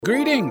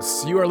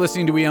Greetings! You are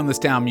listening to We Own This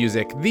Town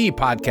Music, the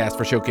podcast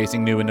for showcasing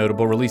new and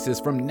notable releases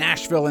from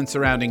Nashville and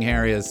surrounding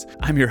areas.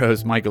 I'm your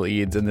host, Michael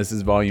Eads, and this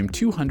is volume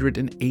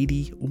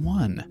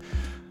 281.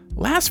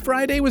 Last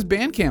Friday was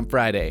Bandcamp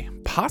Friday,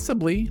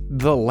 possibly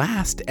the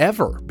last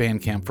ever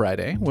Bandcamp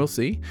Friday. We'll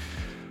see.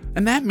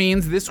 And that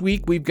means this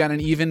week we've got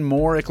an even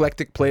more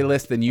eclectic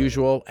playlist than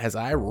usual, as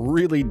I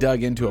really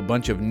dug into a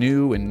bunch of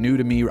new and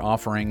new-to-me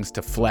offerings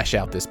to flesh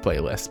out this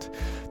playlist.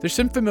 There's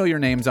some familiar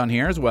names on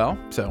here as well,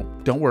 so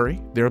don't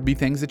worry. There'll be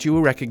things that you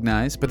will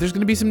recognize, but there's going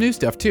to be some new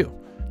stuff too.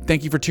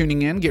 Thank you for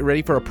tuning in. Get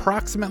ready for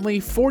approximately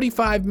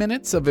 45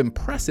 minutes of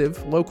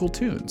impressive local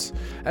tunes.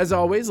 As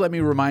always, let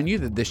me remind you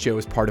that this show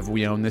is part of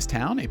We Own This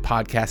Town, a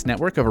podcast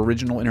network of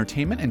original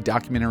entertainment and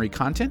documentary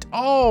content,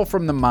 all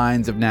from the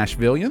minds of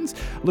Nashvillians.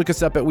 Look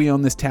us up at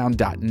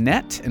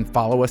weownthistown.net and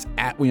follow us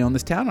at We Own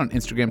This Town on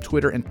Instagram,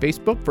 Twitter, and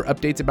Facebook for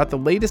updates about the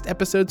latest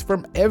episodes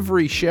from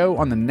every show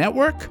on the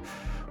network.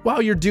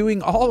 While you're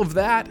doing all of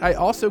that, I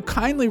also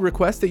kindly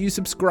request that you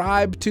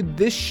subscribe to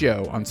this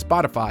show on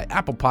Spotify,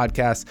 Apple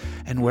Podcasts,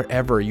 and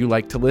wherever you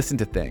like to listen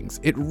to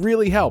things. It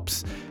really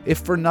helps, if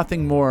for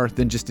nothing more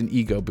than just an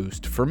ego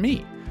boost for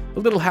me. A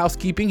little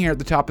housekeeping here at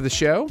the top of the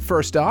show.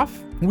 First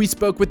off, we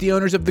spoke with the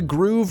owners of The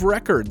Groove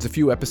Records a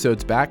few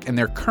episodes back and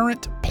their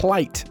current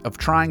plight of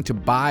trying to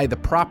buy the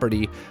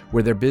property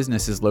where their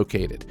business is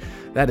located.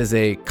 That is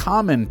a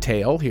common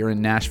tale here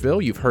in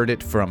Nashville. You've heard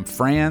it from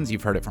Franz,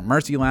 you've heard it from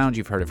Mercy Lounge,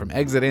 you've heard it from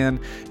Exit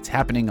In. It's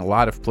happening a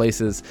lot of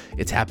places.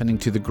 It's happening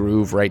to The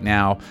Groove right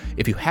now.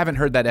 If you haven't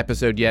heard that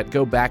episode yet,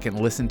 go back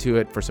and listen to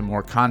it for some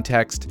more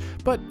context.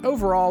 But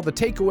overall, the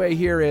takeaway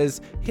here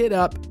is hit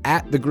up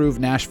at The Groove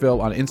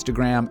Nashville on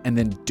Instagram and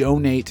then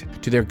donate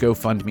to their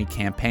GoFundMe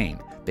campaign.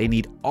 They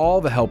need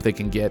all the help they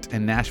can get,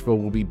 and Nashville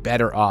will be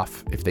better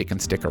off if they can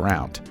stick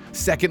around.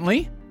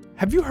 Secondly,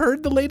 have you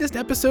heard the latest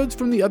episodes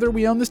from the other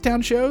We Own This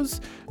Town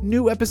shows?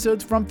 New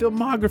episodes from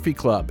Filmography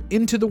Club,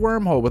 Into the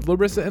Wormhole with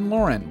Larissa and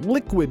Lauren,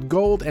 Liquid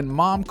Gold, and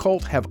Mom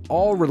Cult have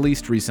all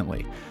released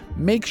recently.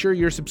 Make sure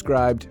you're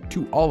subscribed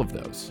to all of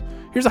those.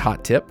 Here's a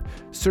hot tip.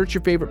 Search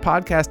your favorite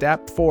podcast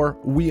app for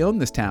We Own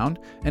This Town,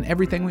 and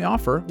everything we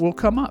offer will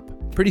come up.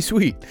 Pretty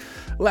sweet.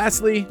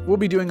 Lastly, we'll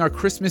be doing our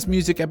Christmas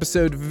music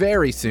episode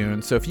very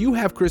soon, so if you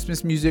have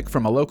Christmas music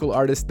from a local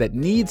artist that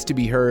needs to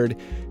be heard,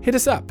 hit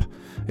us up.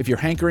 If you're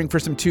hankering for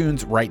some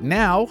tunes right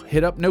now,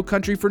 hit up No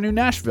Country for New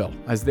Nashville,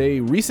 as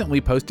they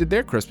recently posted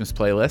their Christmas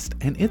playlist,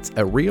 and it's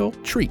a real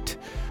treat.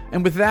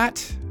 And with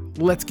that,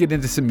 let's get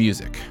into some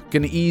music.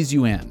 Gonna ease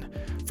you in.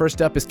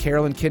 First up is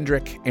Carolyn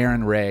Kendrick,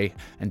 Aaron Ray,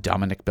 and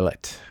Dominic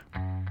Billet.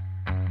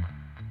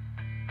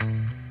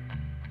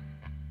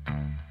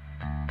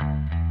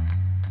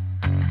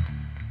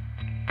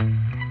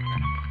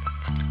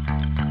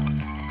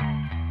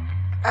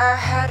 I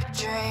had a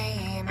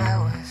dream, I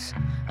was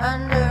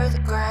under the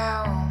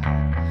ground.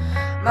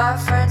 My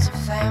friends and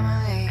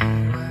family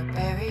were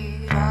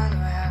buried all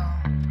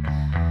around.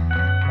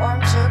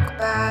 One took a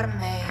bite of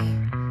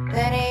me,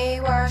 then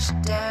he washed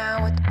it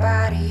down with the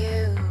bite of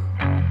you.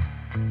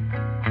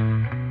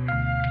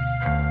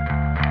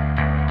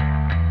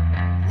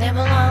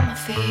 Nibble on my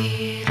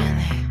feet and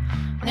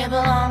they nibble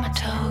on my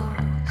toes.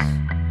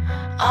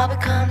 All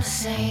become the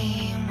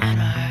same when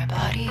our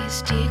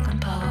bodies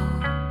decompose.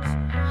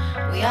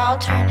 We all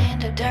turn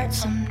into dirt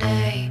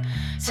someday,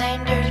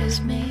 same dirt as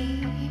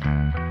me.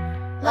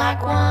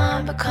 Like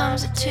one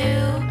becomes a two,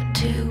 and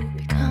two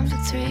becomes a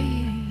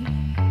three.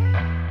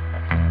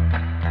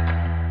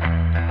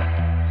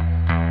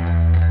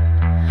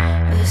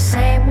 The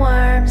same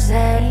worms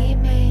that eat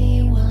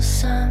me will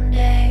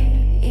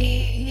someday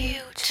eat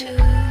you too.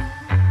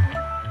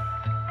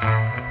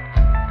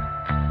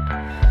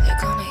 They're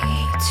gonna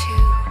eat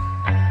you.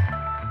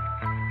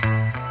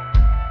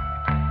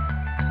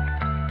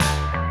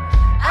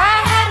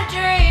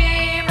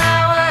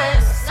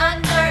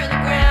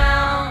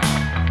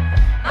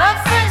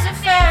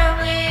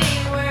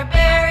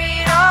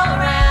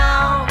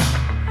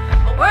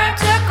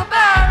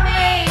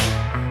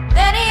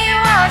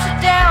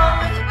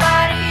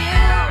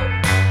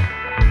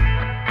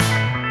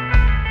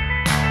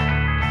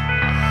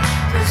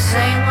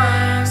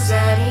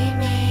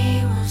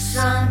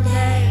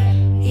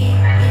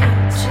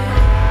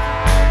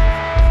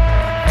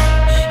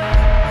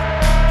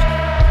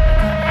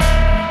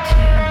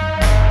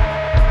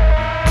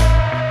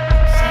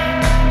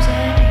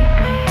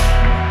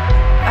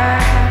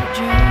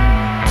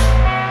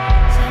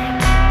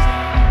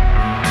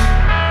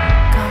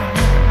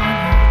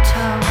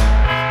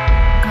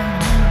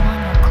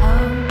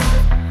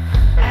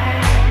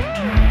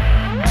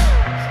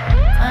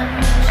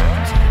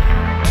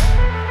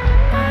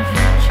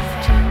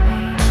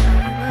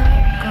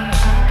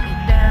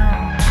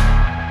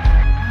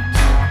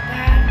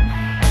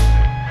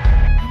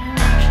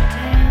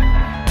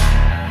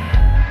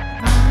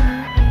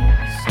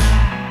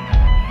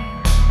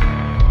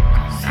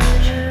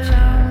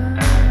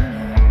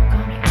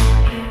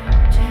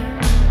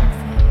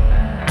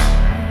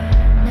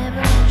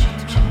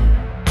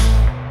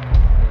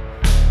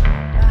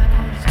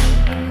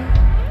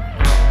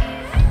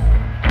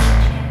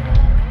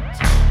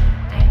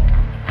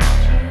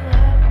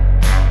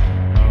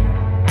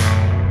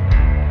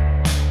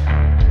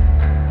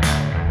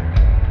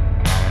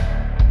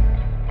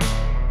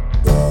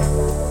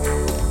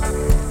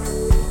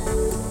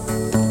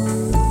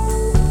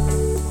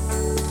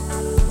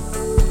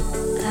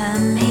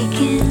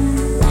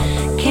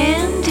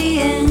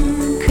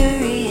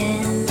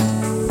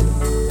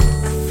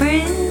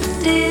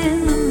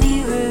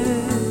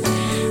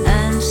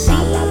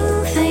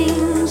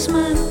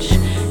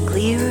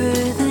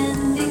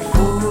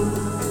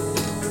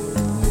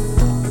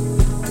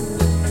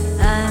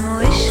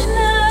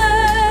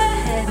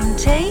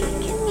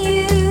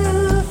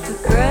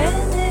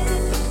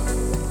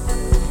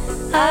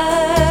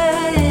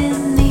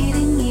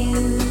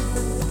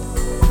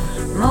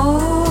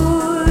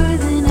 more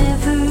than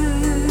ever,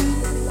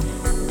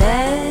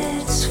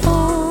 that's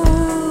for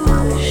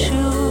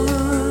sure.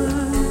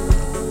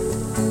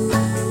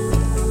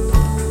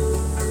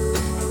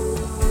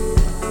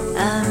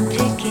 I'm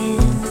picking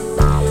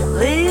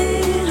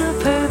little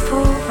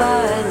purple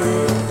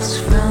violets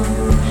from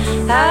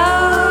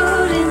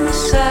out in the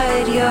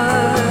side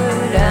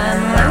yard.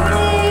 I'm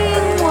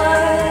learning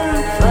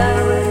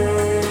wildflower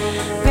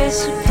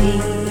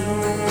recipes.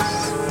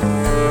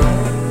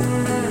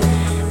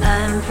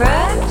 I'm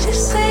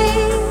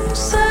practicing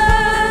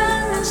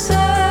sun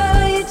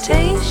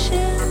salutations.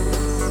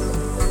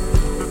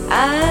 I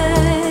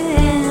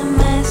am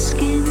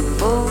asking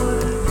for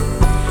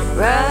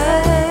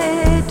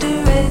right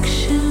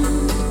direction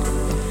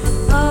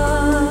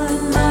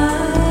on my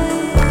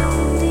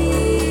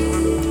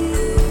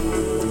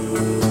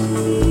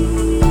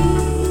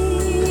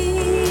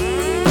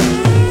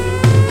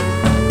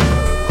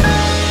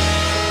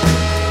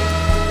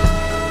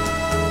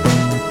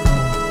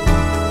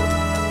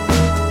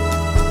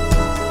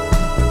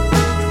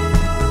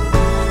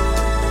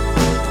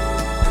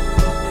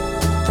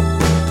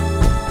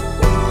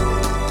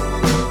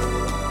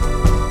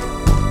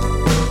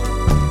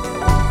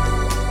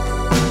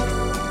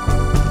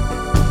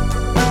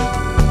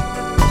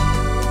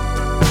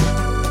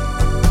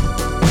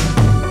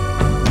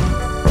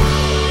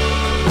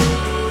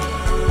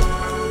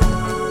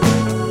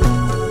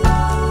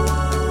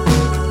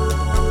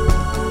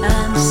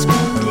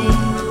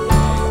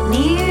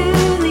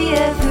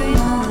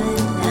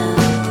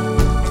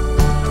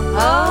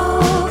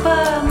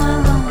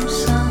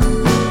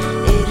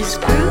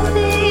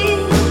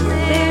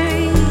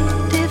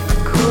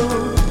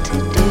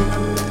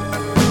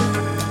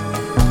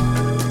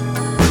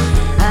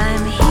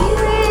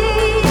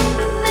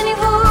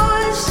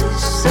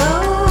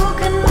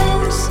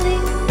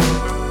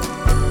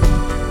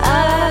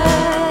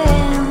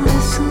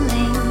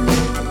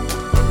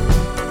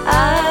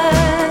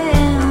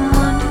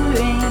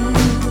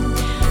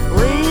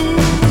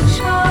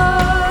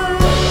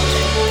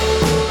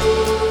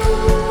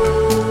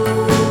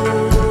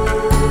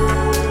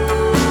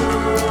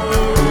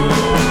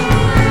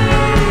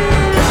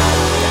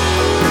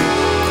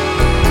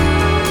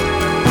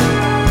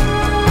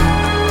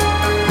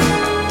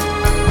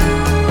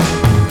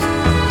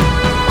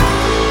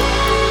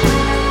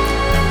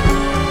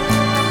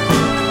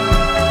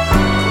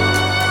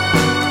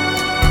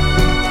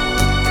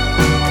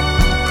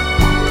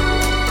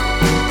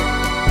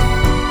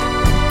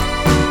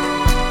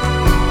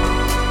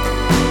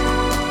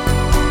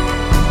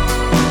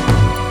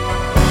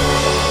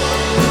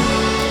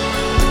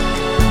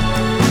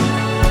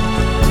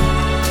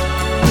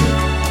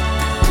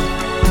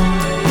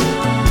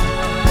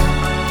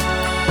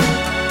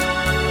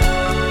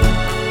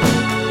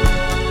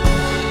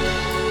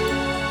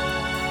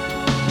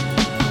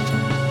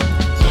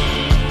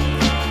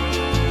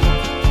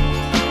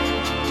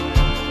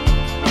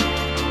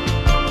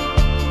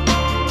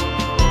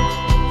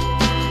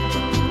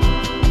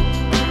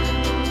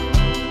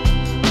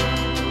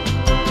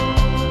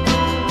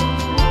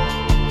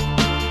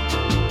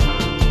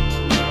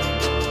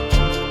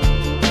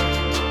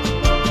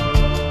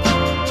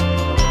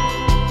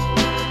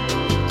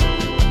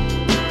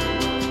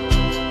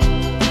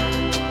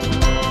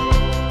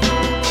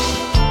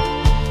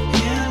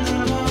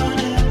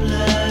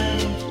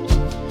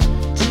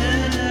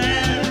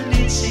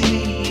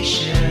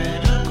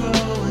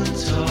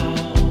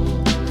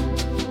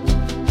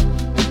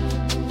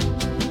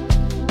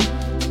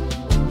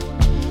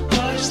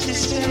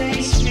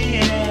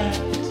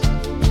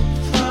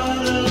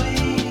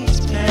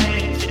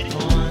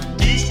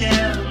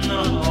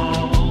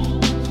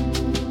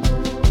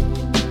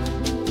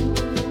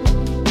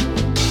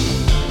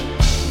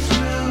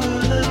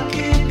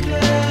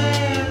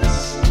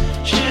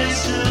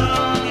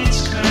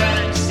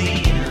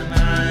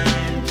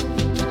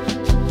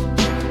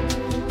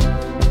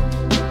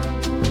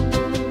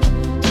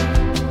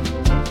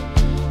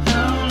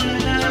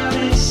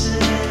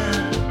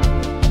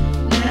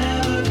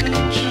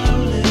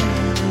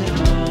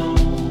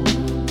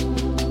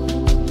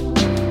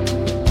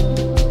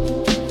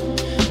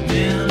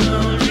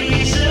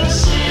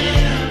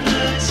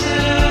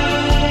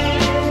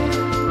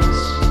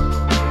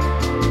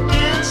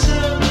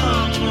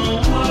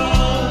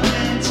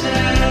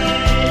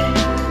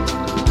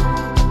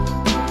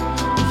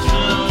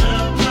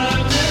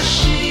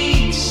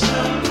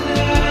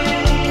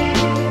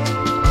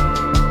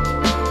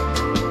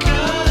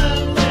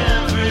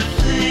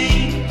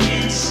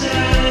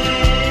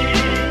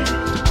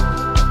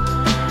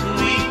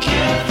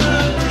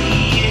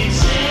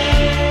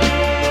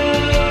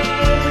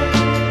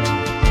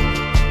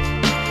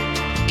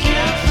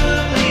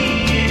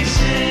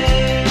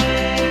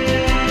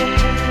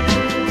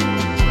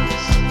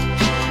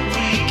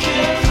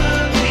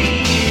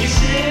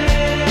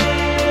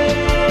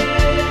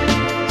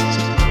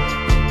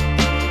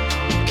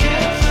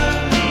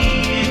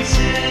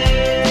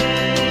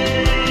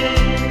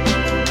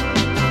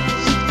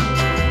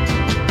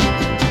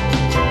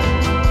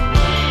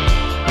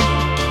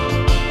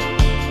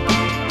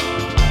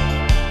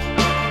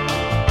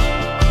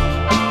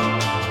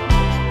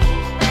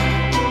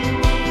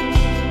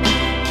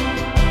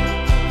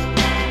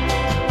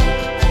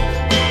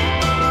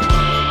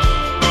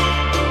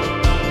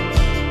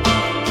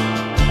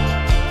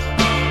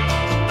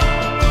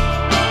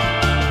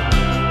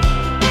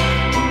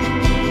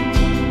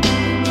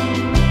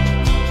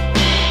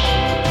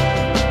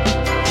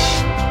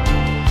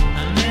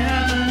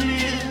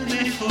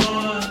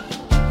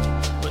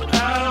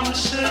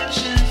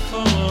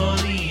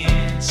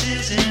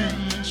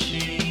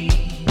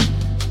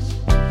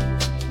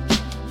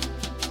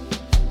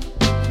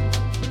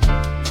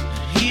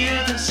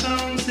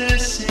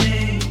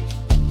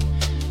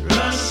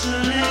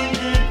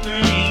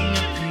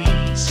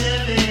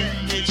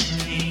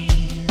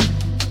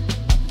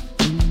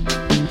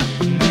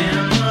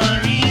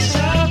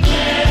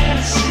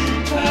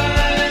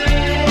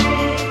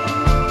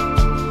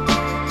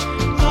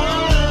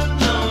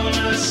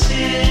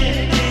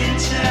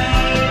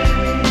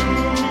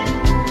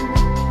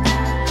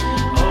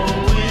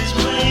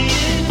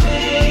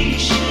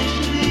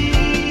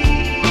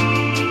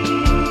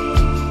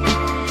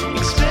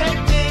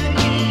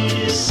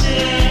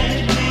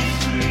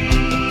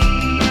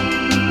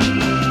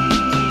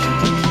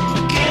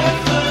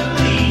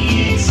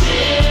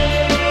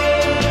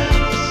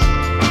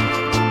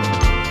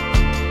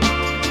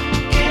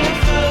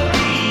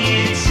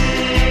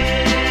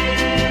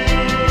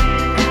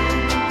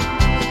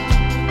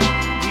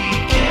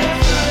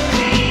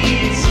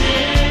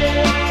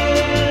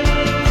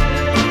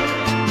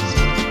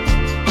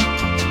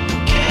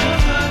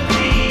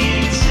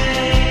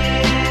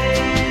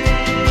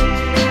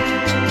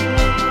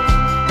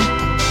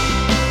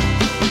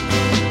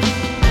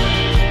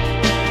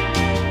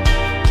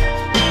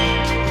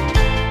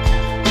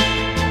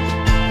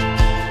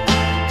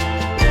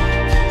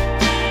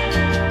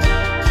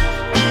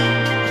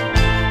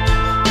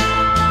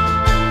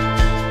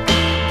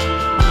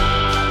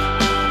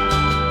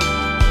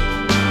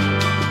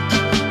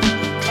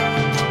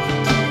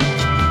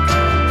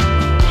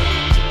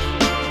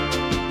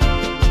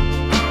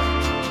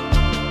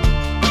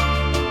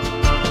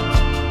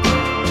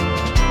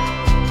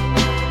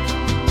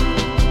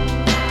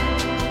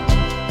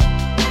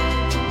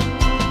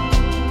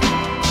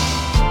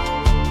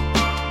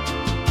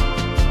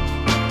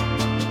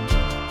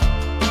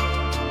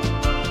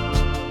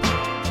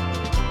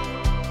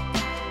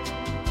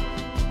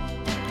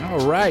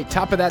right,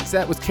 top of that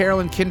set was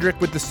Carolyn Kendrick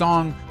with the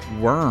song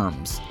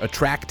Worms, a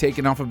track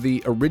taken off of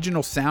the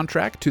original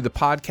soundtrack to the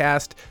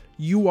podcast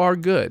You Are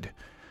Good.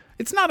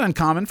 It's not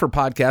uncommon for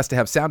podcasts to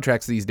have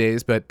soundtracks these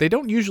days, but they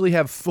don't usually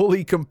have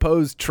fully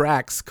composed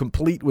tracks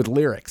complete with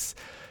lyrics.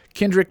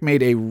 Kendrick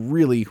made a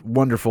really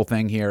wonderful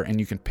thing here, and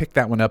you can pick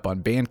that one up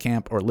on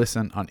Bandcamp or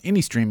listen on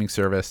any streaming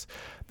service.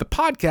 The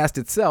podcast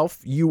itself,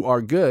 You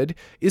Are Good,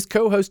 is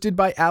co-hosted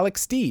by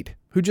Alex Steed,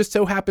 who just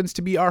so happens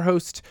to be our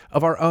host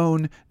of our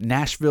own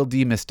Nashville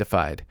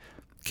Demystified.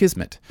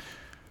 Kismet.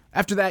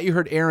 After that, you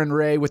heard Erin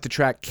Ray with the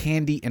track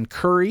Candy and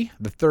Curry,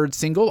 the third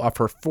single off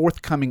her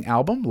forthcoming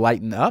album,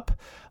 Lighten Up.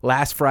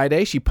 Last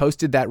Friday, she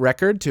posted that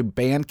record to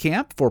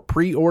Bandcamp for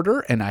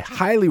pre-order, and I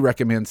highly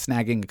recommend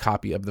snagging a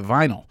copy of the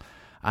vinyl.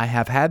 I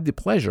have had the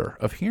pleasure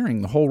of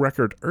hearing the whole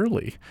record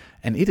early,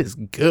 and it is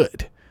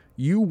good.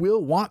 You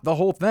will want the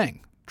whole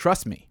thing.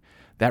 Trust me.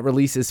 That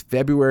release is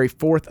February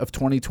 4th of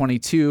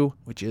 2022,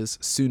 which is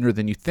sooner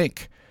than you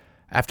think.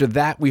 After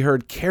that, we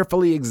heard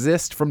Carefully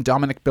Exist from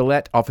Dominic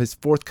Billette off his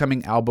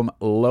forthcoming album,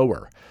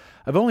 Lower.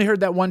 I've only heard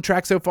that one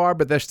track so far,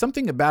 but there's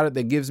something about it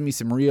that gives me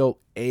some real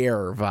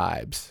Air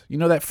vibes. You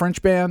know that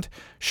French band?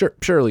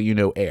 Surely you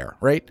know Air,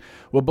 right?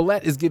 Well,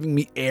 Billette is giving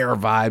me Air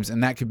vibes,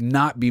 and that could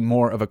not be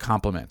more of a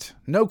compliment.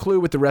 No clue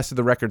what the rest of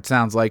the record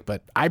sounds like,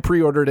 but I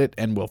pre-ordered it,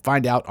 and we'll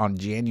find out on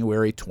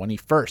January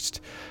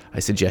 21st. I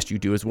suggest you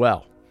do as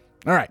well.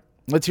 All right,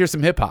 let's hear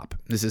some hip-hop.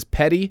 This is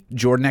Petty,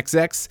 Jordan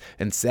XX,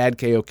 and Sad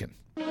Kaokin.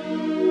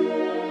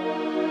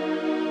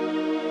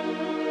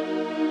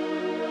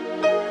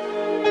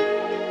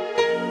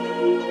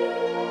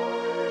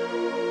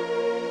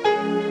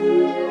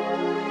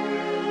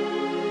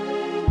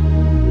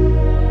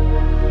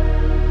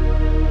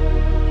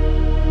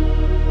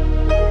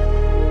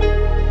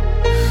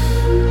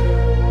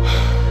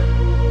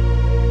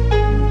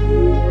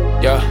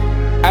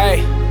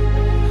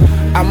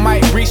 I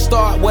might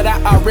restart what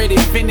I already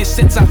finished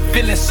since I'm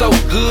feeling so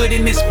good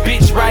in this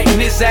bitch writing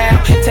this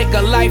out. Take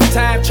a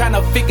lifetime trying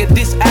to figure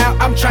this out.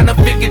 I'm trying to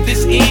figure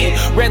this in.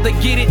 Rather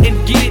get it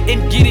and get it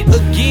and get it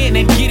again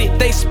and get it.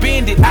 They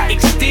spend it, I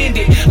extend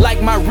it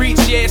like my reach.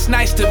 Yeah, it's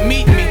nice to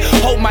meet me.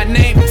 Hope my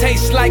name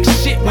tastes like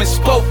shit when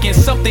spoken.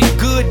 Something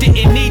good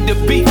didn't need to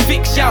be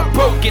fixed, y'all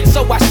broken.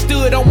 So I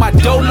stood on my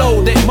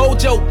dolo, that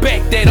mojo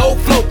back, that old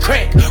flow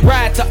crack.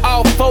 Ride to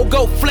all four,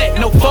 go flat,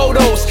 no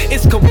photos.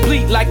 It's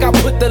complete like I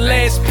put the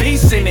last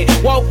piece in it.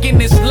 Walk in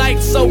this light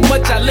so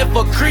much I left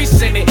a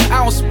crease in it.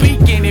 I don't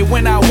speak in it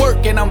when I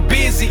work and I'm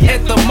busy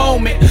at the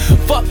moment.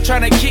 Fuck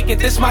trying to kick it,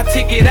 this my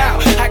ticket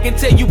out. I can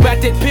tell you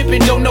about that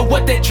pimpin', don't know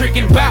what that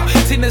trickin' bout.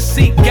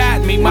 Tennessee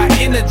got me, my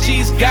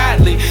energy's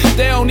godly.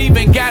 They don't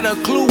even got a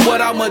clue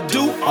what I'ma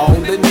do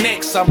on the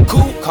next. I'm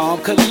cool,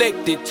 calm,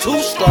 collected, too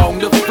strong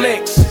to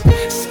flex.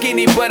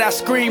 Skinny but I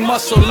scream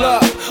muscle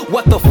up.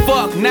 What the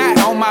fuck, not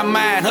on my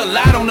mind. A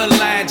lot on the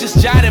line,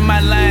 just jotting my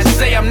lines.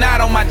 Say I'm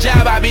not on my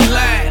job, I be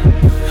lying.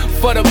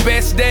 For the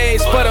best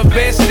days, for the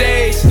best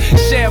days.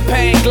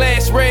 Champagne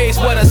glass raised,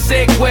 what a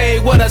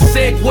segue, what a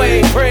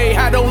segue. Pray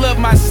I don't love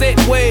my set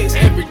ways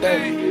every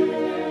day.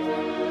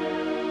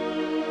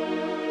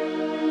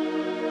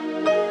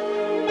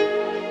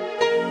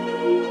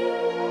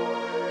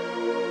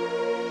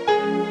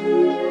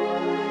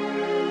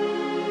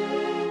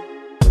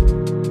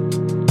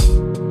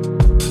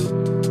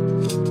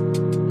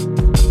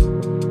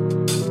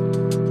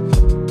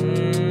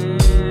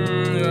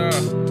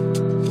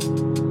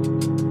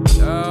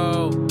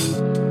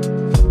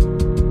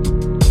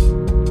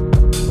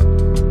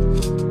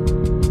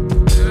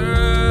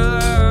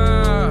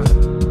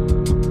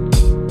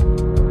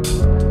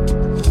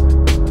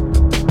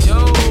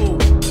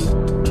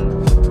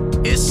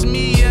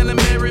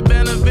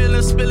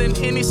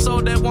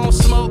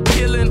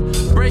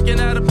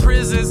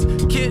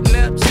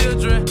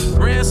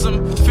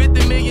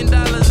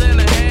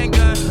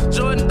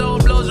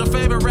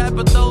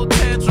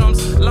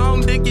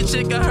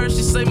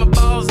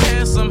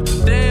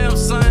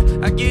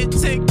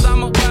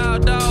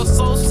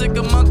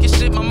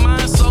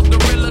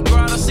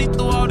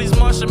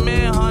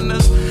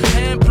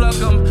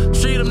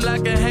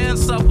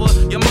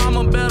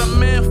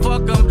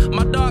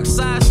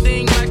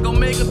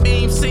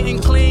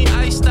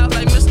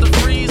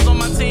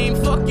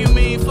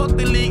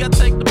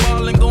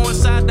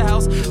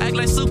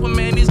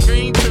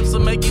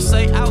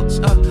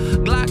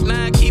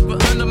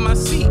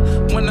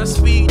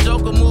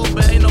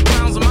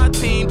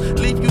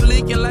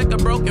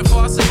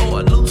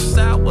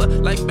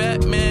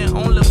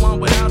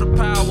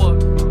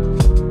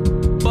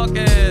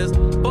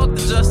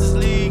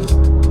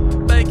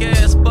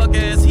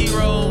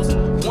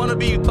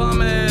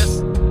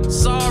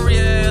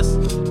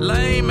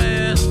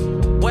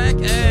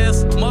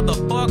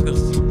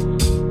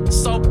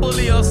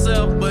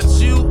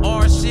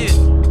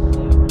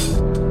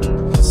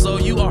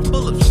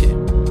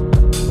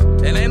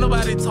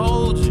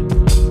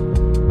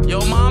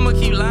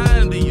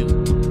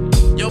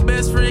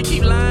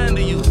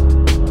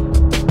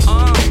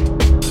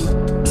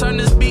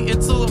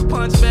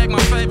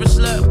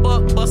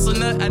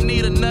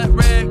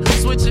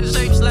 switching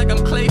shapes like I'm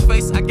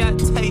Clayface. I got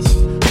taste.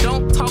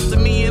 Don't talk to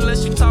me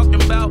unless you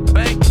talking about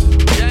bank,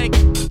 yank,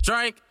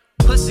 drink.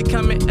 Pussy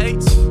come in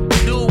eights.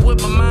 Do it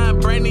with my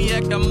mind,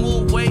 brainiac. I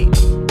move weight.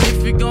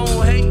 If you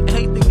gon'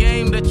 hate the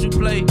game that you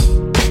play.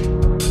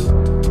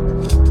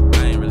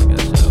 I ain't really got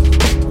shit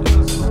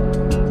else.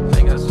 I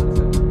ain't got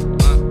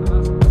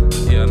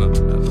shit. Yeah, I know.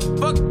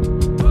 Fuck.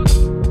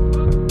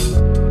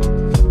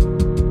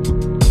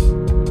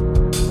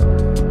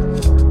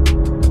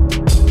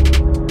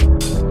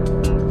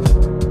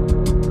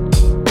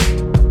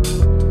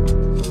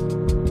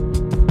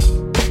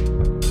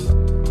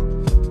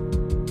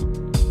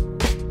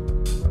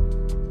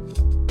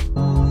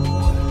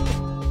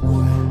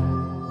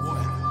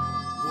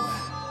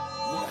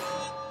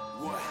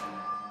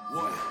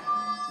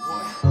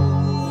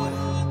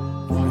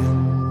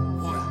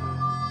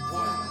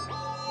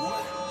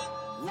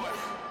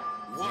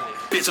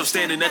 Bitch, I'm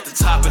standing at the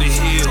top of the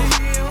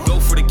hill. Go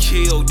for the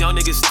kill. Y'all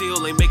niggas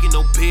still ain't making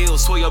no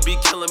bills. Swear y'all be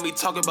killing me,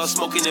 talking about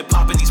smoking and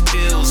popping these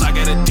pills. I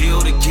got a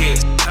deal to get,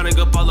 counting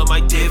up all of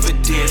my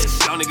dividends.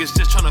 Y'all niggas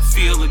just tryna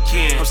feel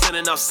again. I'm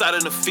standing outside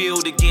in the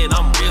field again,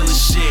 I'm real as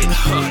shit.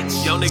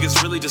 Y'all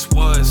niggas really just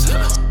was.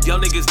 Y'all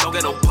niggas don't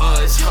get no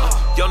buzz.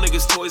 Y'all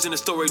niggas toys in the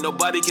story,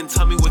 nobody can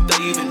tell me what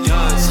they even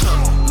does.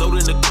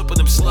 Loading the clip of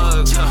them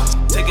slugs,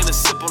 taking a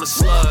sip on the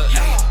slug.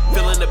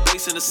 Feeling the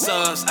bass in the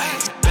subs,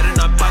 better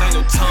not bite on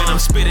your tongue. I'm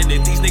spitting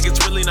it, these niggas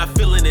really not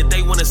feeling it.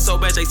 They want it so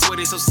bad, they swear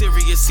they so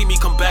serious. See me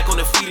come back on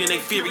the feet and they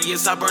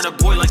furious. I burn a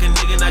boy like a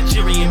nigga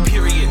Nigerian,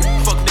 period.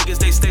 Fuck niggas,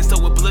 they stay so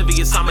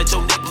oblivious. I'm at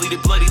your neck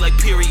bleeding bloody like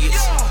periods.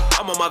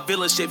 I'm on my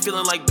villain shit,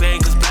 feeling like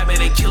Bang, cause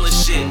Batman ain't killing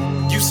shit.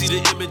 You see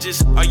the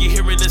images, are you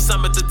hearing this?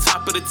 I'm at the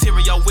top of the tier,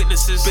 y'all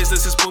witnesses.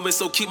 Business is booming,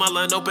 so keep my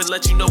line open,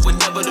 let you know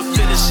whenever the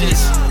finish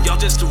is.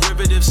 Y'all just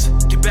derivatives,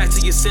 get back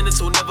to your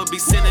sentence, will never be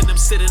sending them.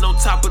 Sitting on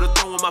top of the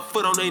throne with my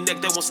foot on their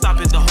neck, they won't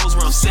stop it, the hoes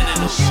where I'm sending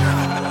them.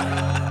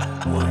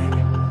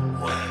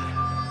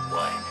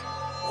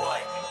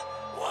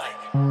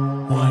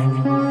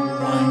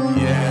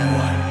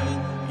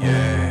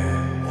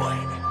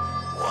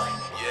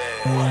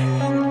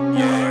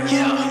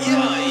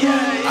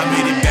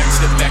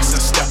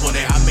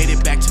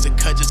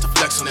 Just to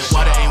flex on it.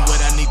 Water ain't what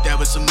I need, that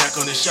with some neck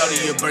on it. Shouty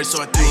your bird, so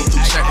I threw a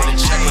blue check on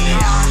it.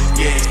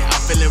 Yeah,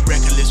 I'm feeling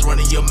reckless.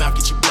 Running your mouth,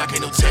 get you black,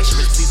 ain't no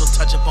texturist. Please don't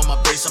touch up on my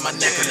brace on my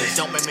necklace.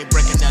 Don't make me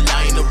break it now,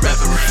 I ain't no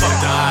reverend. Fuck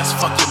the odds,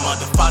 fuck your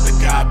mother, father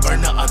God,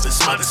 burn the others,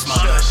 smother.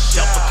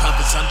 Jump for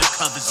covers,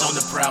 undercovers, on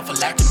the prowl for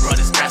lacking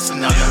brothers, that's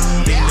another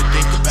thing to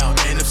think about.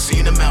 And I've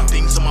seen them out,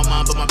 things on my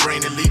mind, but my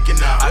brain is leaking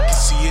out. I can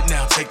see it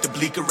now, take the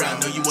bleak around.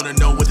 Know you wanna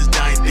know what this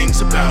dying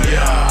thing's about.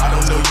 Yeah, I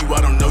don't know you,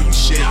 I don't know you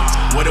shit.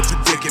 What a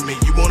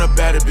predicament. You want a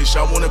better bitch,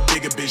 I want a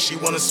bigger bitch. She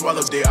wanna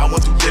swallow dick, I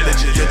want due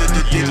diligence.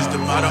 The digits,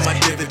 divide on my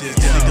dividends.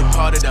 Dilly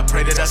departed, I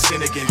pray that I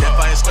sin again. That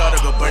fire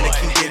starter, go burn it,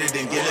 can get it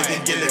in.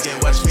 Gilligan,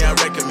 watch me, I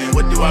recommend.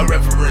 What do I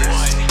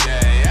reference?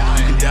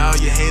 You can die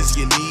on your hands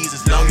and your knees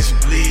as long as you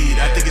bleed.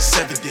 I think it's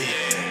evident.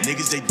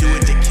 Niggas, they do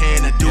what they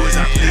can, I do as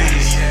I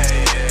please.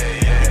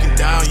 You can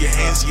die on your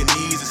hands and your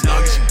knees as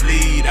long as you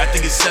bleed. I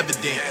think it's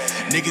evident.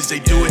 Niggas, they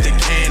do what they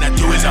can, I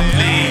do as I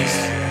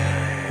please.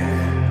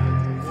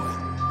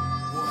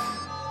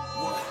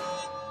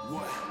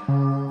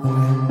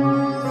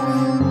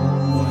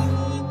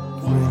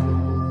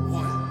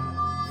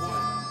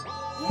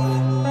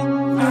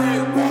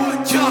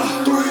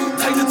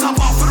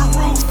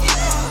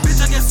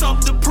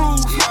 Something to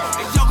prove,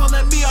 and y'all gon'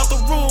 let me out the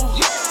room.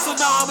 So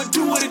now I'ma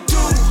do what it do.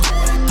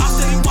 I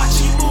steady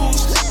watching you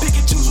moves, pick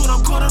and choose what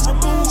I'm gonna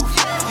remove.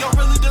 Y'all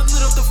really done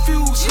lit up the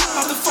fuse.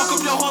 About to fuck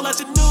up your whole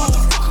afternoon.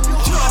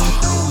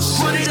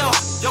 Run it up,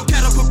 y'all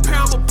gotta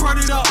prepare, I'ma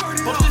burn it up.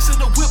 But this in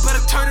the whip,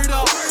 better turn it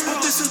up. But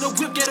this in the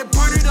whip, get it,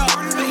 burn it up.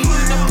 They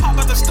heat the pop,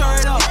 about to stir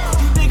it up.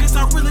 You niggas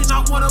are really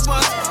not one of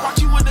us.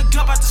 Watch you in the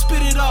gut, about to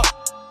spit it up.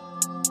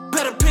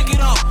 Better pick it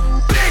up,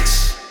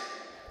 bitch.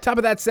 Top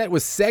of that set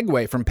was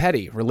Segway from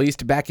Petty,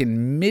 released back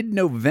in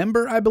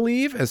mid-November, I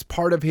believe, as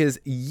part of his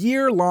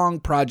year-long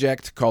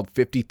project called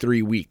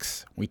 53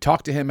 Weeks. We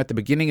talked to him at the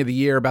beginning of the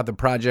year about the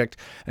project,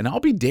 and I'll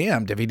be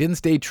damned if he didn't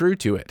stay true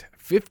to it.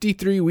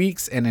 53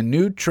 weeks and a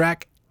new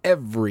track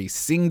every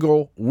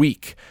single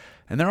week.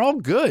 And they're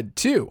all good,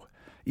 too.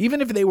 Even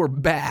if they were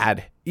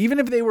bad,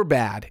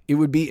 it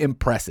would be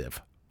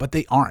impressive. But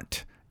they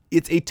aren't.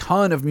 It's a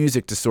ton of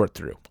music to sort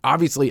through.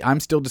 Obviously, I'm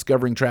still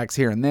discovering tracks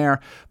here and there,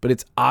 but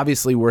it's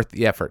obviously worth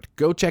the effort.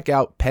 Go check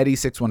out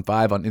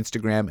Petty615 on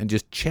Instagram and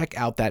just check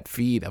out that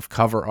feed of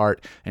cover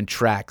art and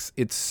tracks.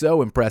 It's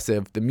so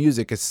impressive. The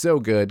music is so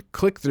good.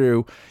 Click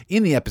through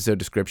in the episode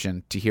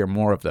description to hear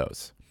more of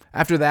those.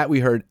 After that,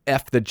 we heard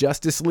F the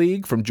Justice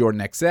League from Jordan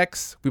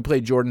XX. We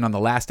played Jordan on the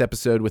last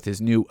episode with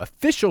his new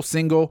official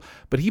single,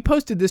 but he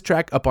posted this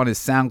track up on his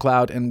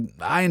SoundCloud, and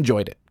I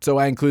enjoyed it, so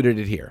I included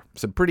it here.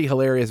 Some pretty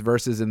hilarious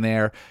verses in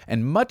there,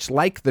 and much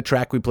like the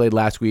track we played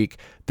last week,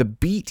 the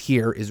beat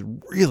here is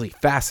really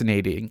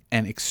fascinating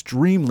and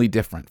extremely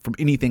different from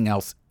anything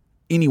else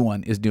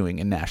anyone is doing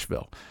in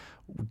Nashville.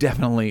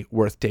 Definitely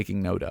worth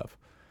taking note of.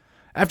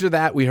 After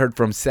that, we heard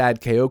from Sad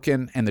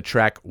Kaoken and the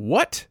track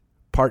What?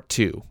 Part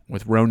 2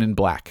 with Ronan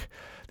Black.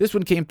 This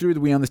one came through the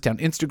We Own This Town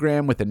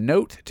Instagram with a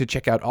note to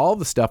check out all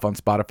the stuff on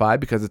Spotify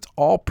because it's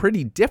all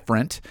pretty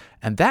different,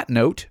 and that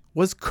note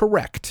was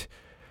correct.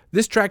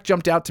 This track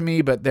jumped out to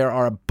me, but there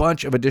are a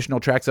bunch of additional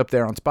tracks up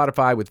there on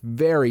Spotify with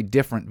very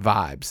different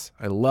vibes.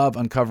 I love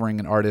uncovering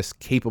an artist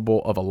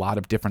capable of a lot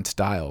of different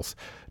styles.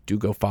 Do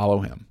go follow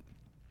him.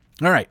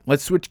 All right,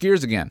 let's switch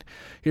gears again.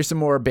 Here's some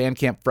more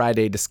Bandcamp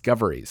Friday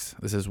discoveries.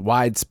 This is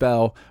Wide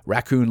Spell,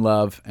 Raccoon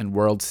Love, and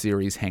World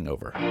Series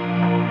Hangover.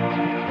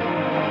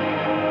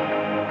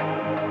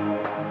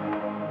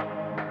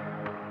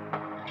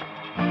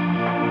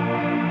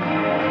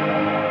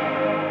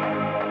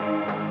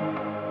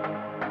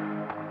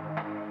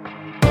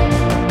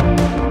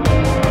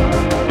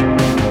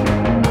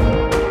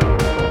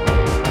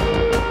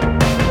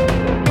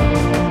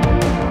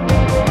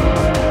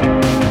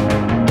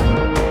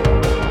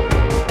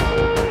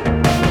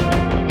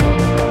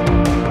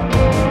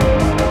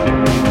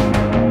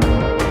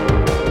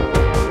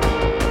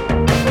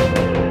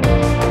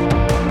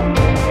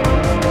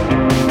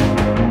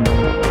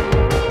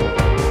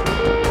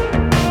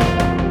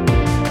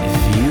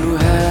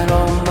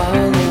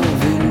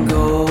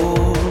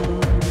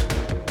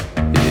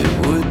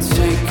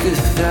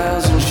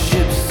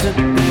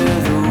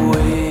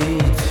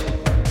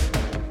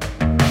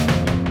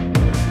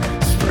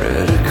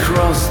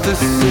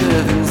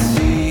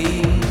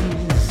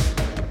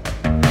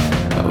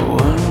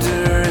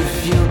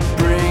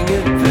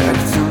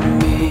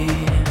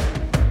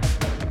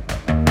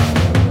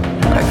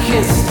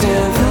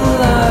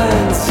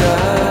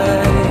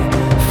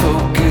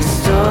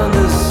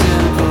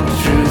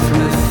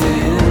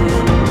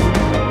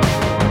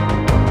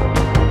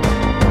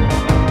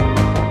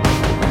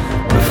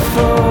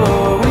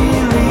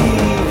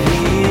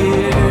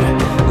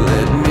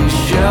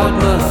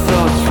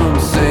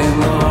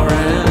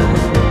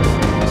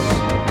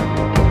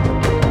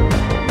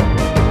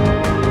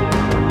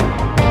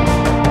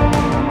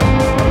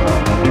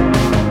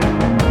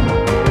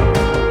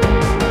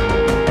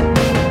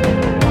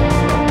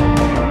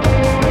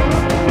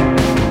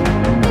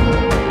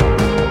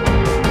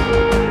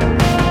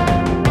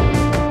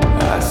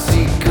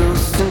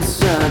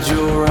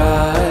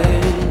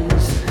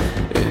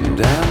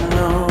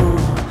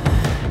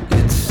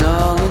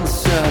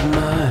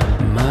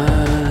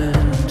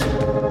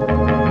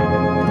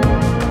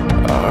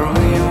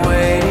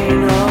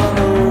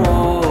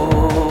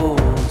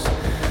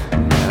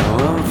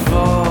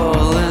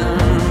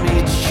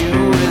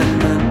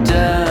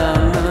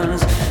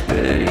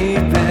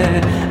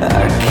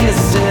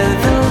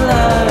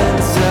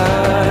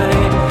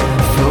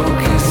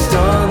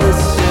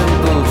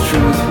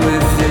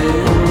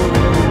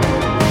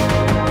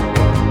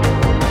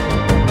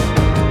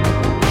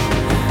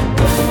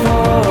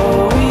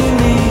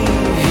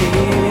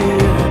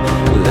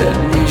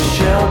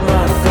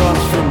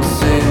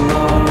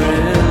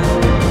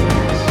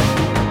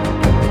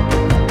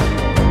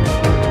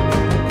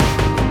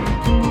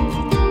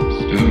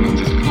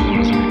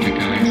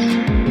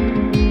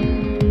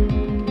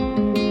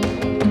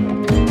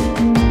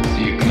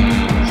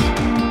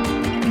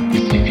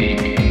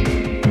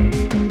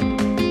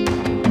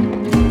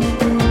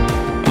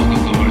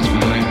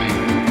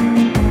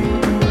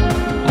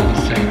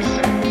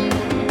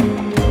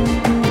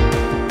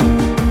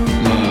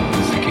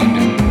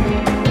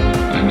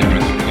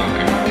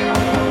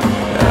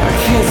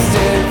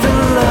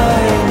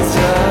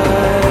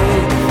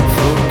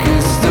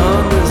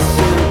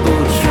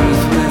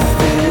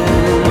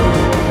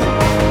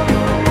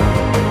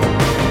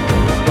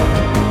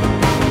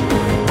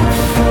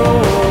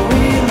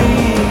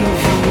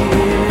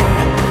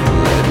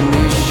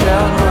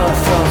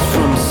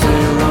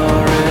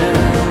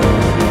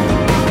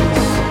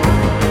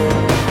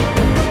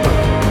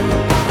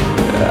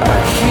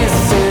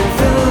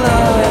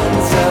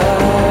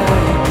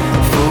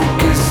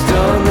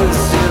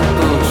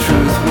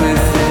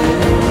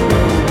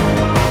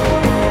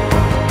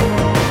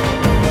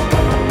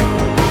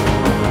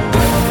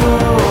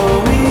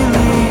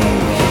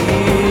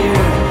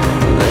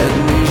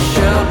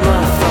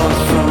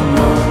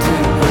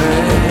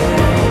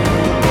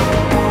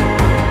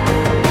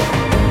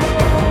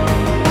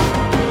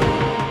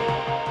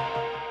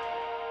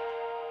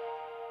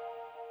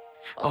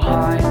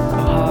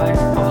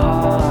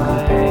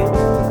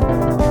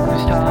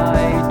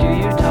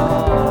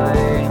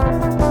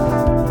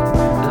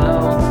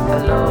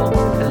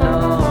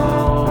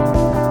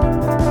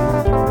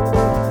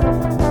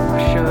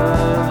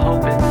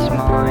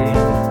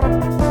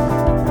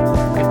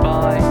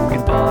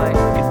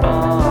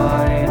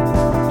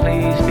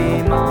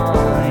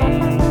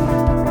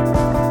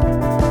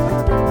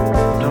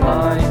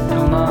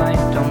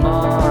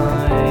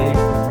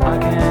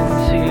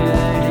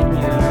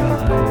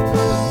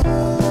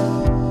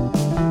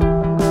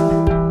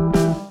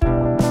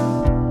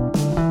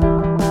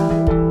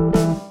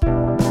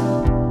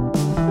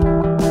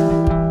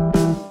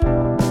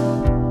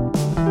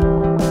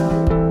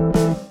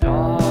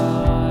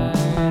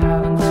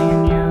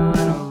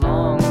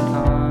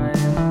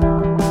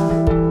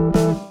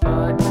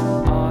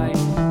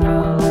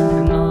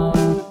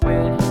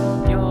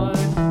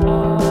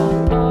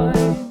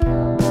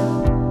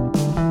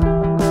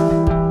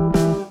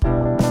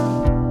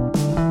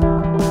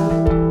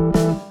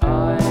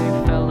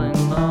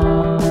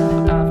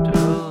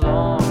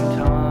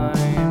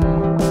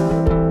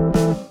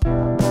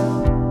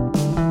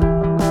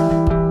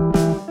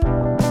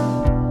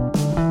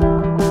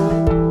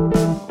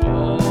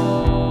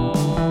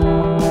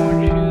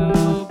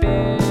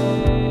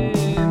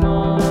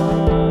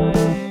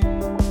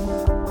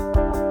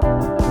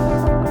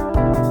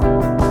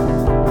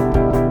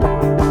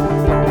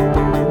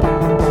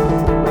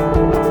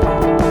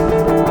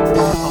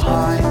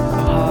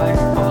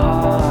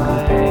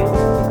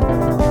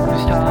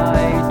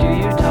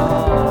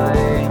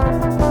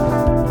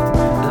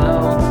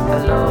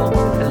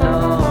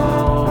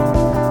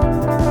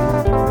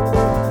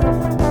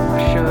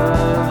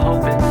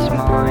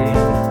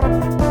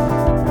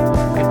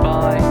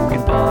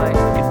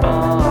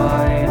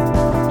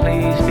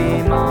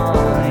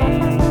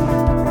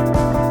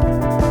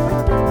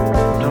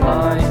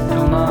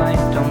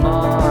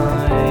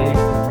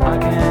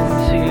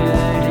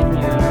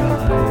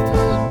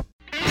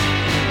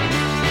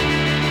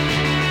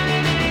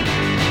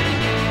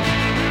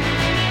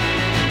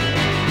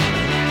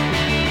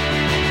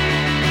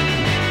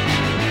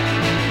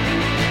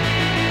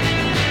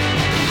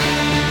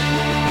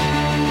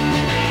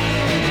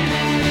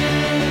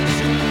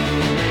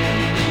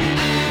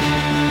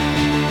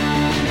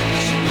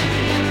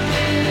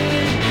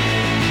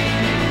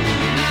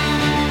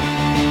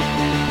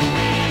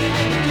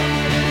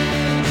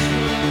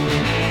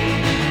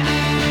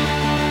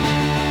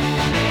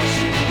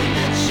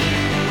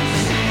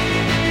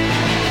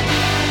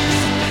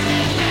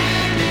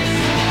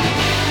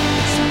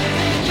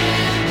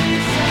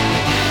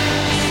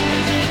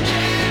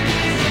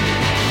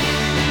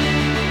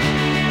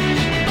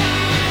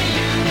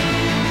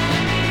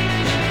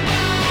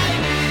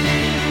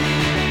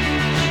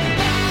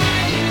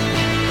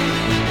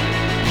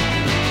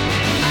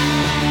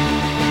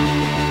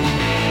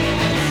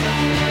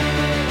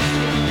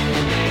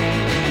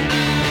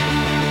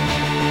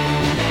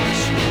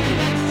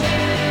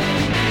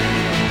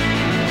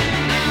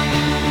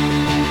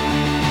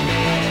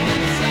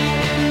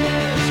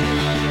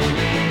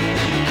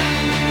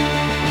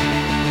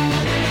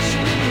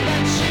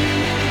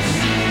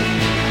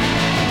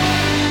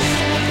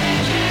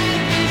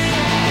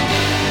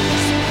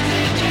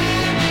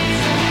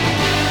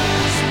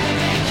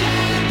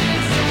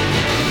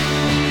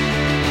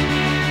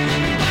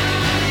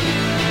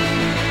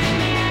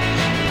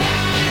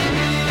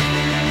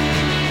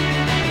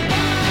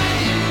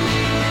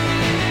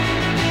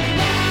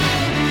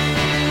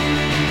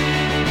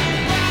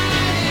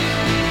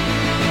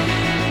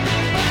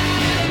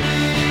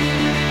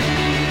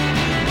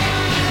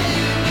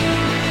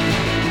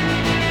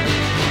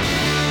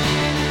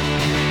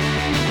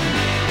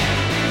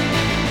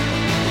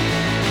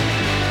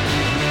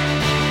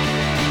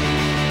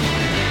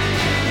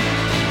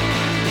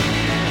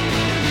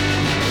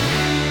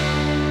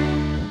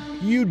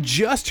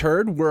 just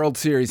heard World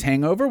Series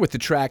Hangover with the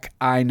track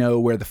I Know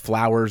Where the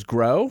Flowers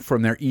Grow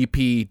from their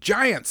EP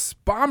Giants,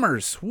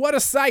 Bombers, What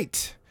a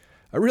Sight.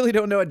 I really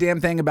don't know a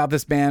damn thing about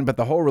this band, but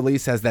the whole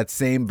release has that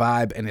same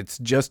vibe, and it's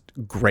just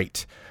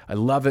great. I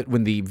love it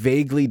when the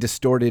vaguely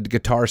distorted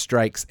guitar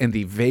strikes and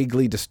the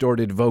vaguely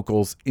distorted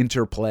vocals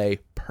interplay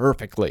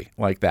perfectly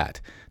like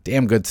that.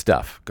 Damn good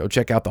stuff. Go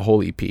check out the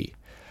whole EP.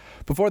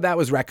 Before that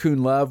was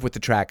Raccoon Love with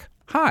the track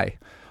Hi,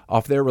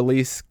 off their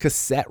release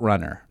Cassette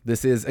Runner.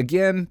 This is,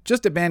 again,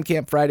 just a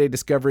Bandcamp Friday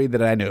discovery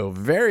that I know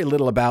very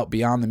little about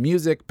beyond the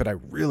music, but I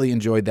really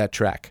enjoyed that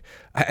track.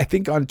 I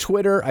think on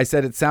Twitter I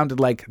said it sounded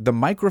like the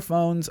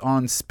microphones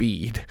on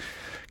speed.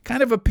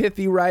 Kind of a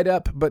pithy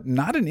write-up, but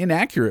not an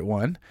inaccurate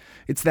one.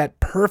 It's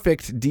that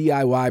perfect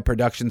DIY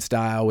production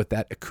style with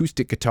that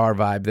acoustic guitar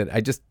vibe that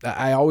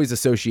I always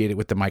associate it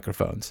with the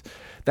microphones.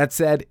 That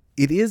said,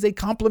 it is a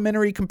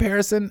complimentary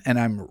comparison, and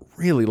I'm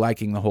really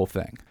liking the whole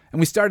thing. And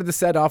we started the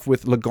set off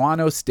with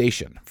Lugano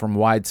Station from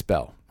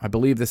Widespell. I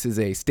believe this is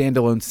a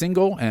standalone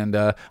single, and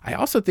I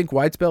also think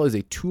Widespell is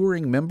a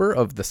touring member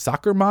of the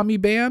Soccer Mommy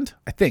band.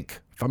 I think,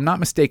 if I'm not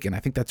mistaken,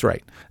 I think that's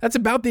right. That's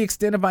about the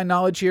extent of my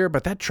knowledge here,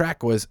 but that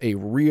track was a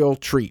real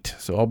treat,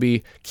 so I'll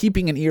be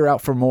keeping an ear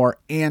out for more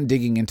and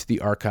digging into the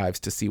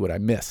archives to see what I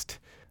missed.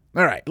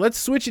 All right, let's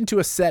switch into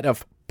a set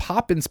of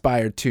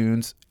pop-inspired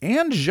tunes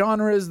and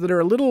genres that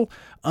are a little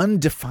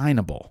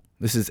undefinable.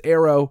 This is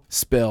Arrow,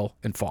 Spill,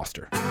 and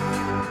Foster.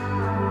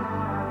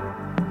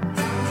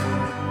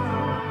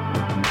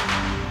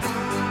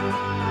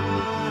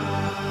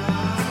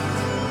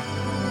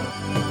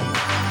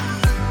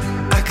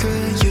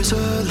 Use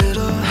a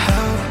little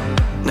help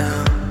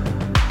now.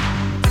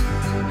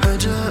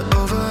 Heard you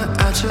over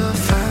at your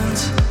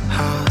friend's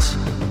house.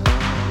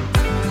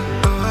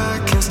 Oh, I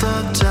can't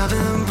stop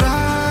driving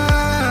round,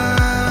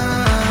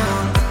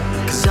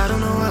 'cause I don't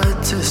know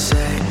what to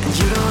say, and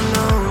you don't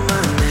know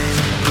my name.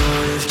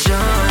 But if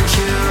John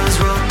Hughes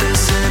wrote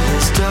this in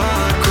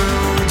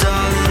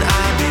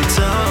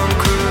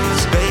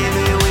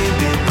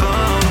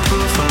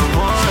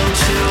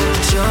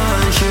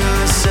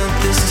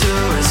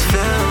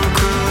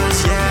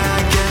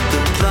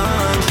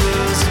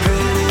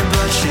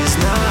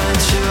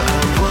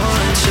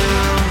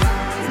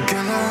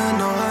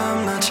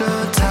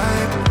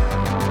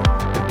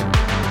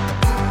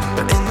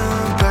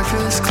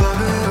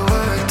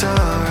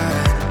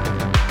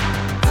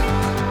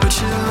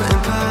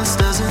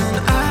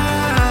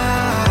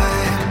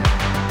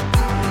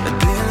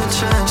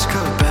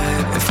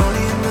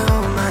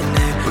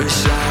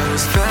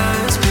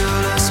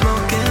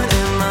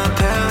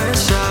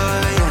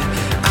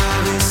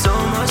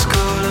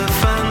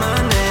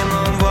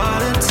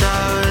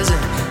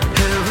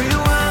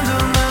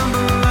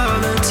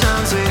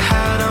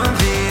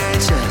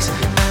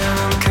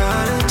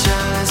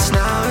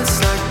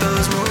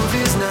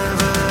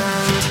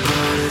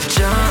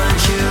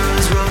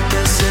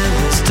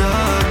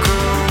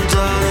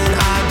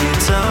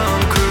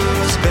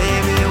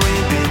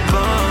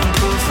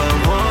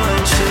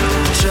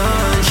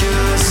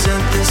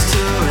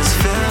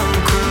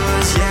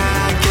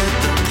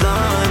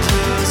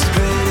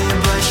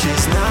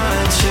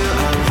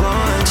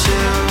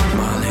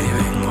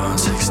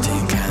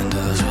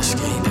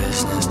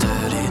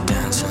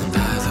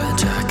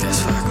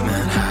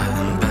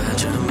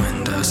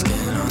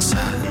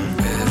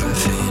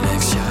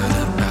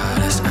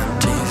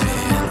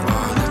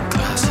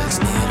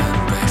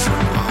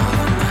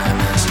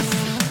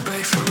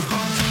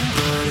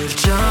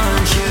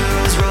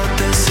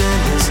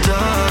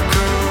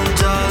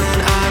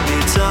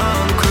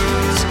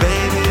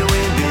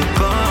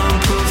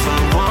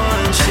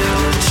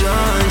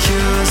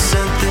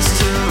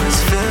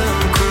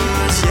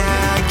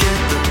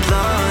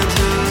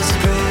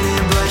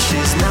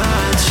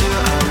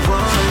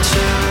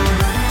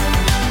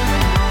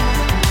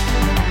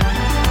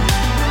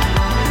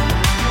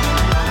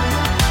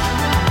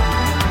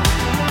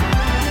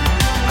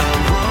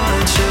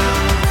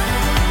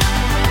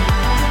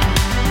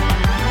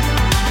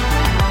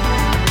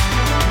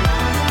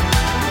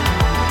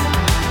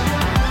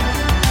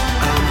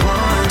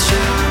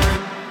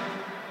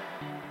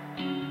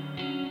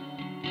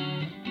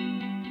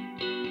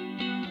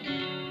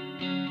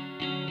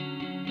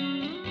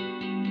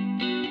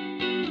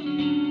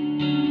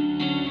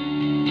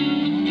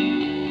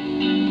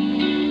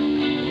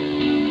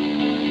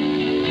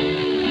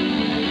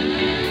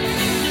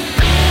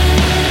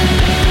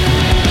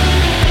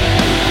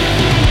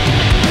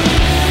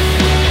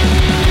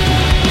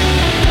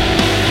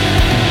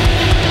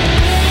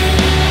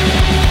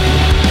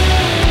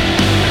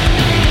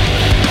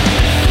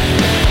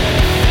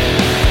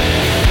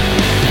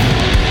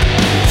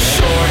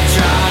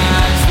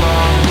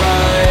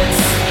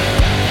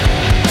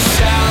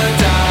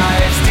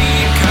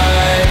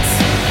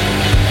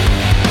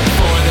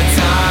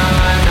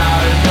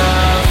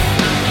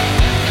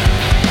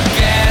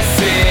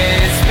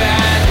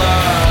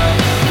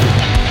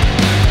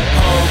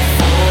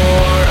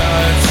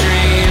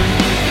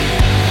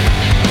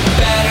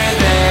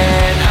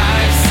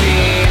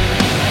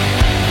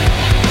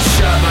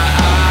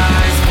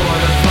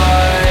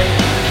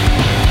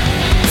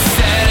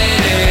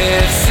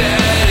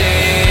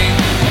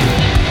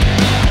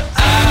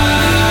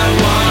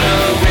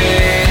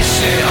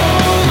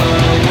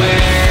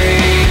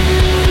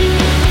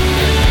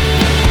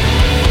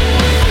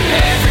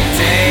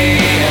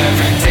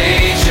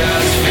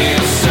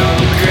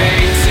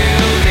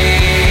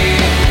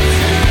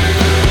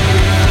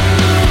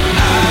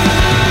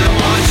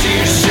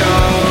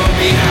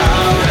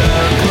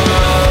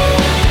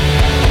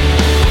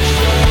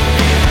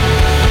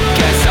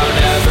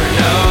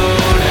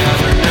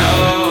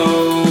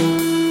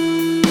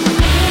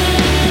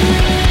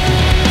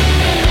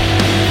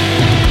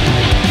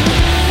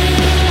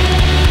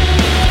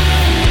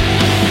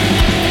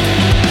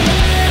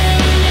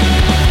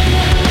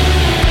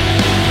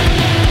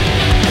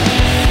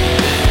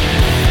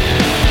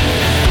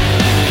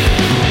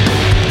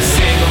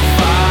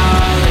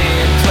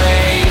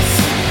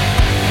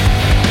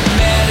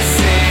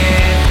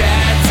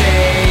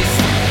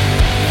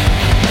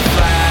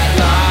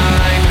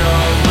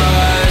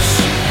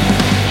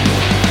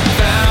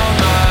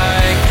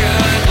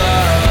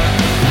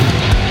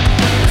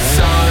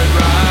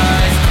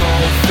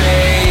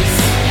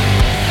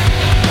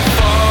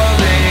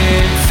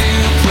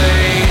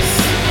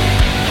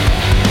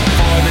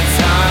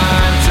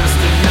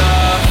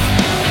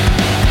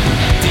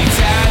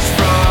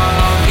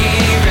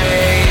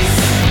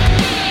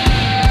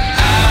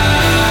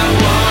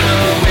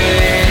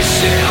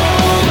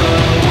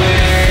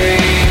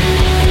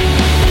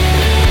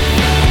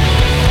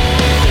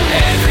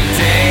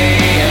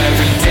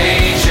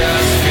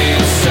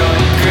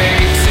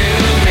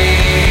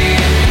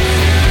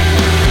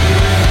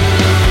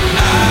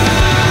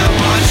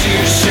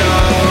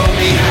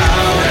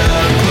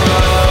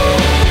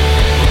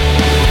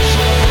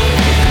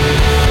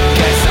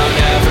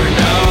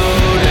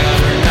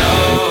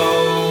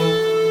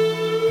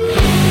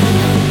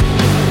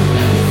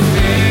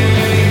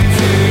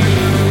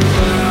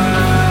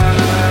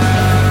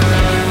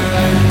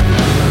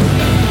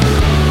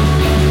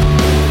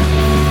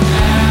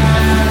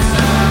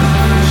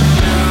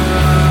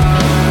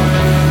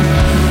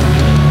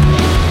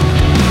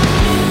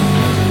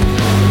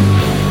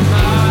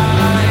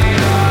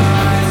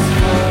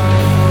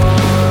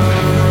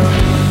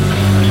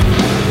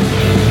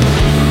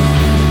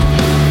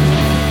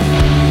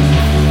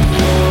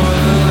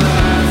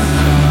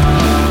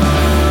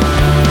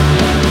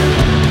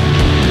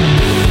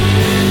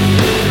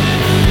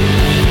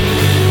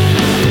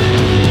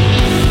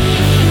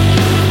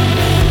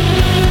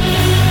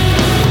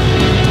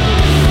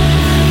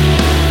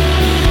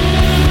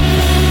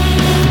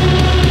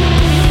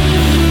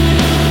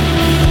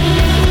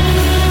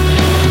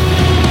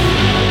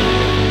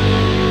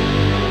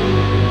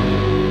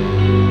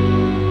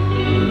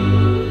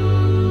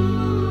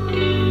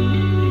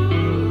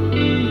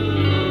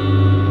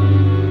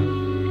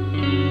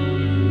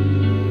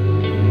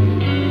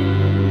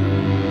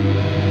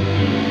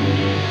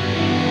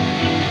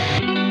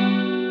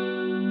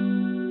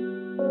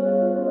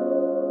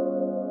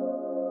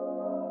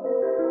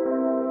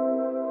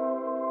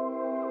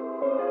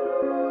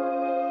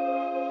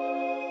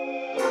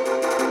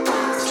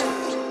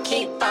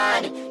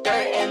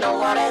dirt in the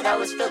water that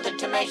was filtered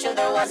to make sure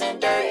there wasn't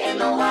dirt in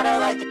the water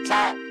like the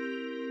tap.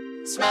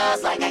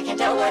 Smells like I can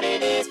tell what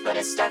it is, but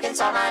it's stuck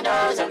inside my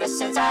nose ever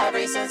since I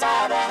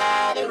ever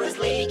had. It was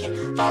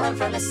leaking, falling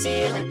from the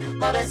ceiling,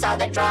 mold inside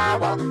the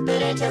drywall,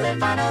 but until it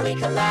finally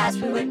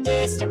collapsed. We were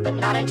distant, but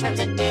not in terms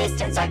of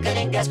distance. I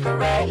couldn't guess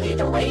correctly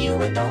the way you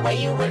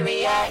would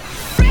react.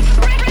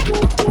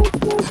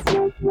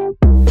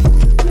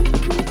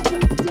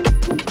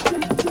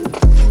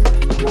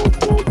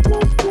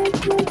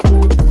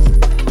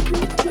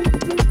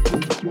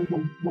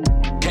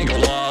 Can't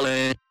go all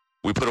in.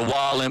 We put a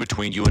wall in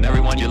between you and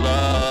everyone you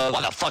love.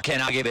 Why the fuck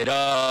can't I give it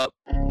up?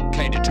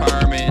 Can't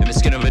determine the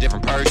skin of a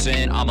different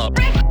person. I'm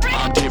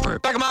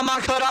different. Back of my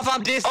mind cut off,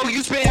 I'm distant. Oh,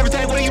 you spent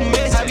everything, what do you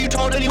miss? Have you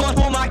told anyone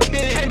who my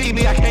kid? Can't be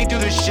me, I can't do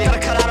this shit.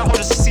 Gotta cut out a hole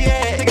just to see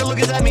it. Take a look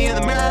at me in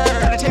the mirror.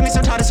 Gotta take me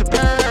some time to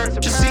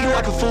subvert. Just see who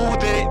I can fool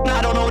with it.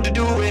 I don't know what to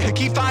do with it.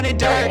 Keep finding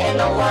dirt in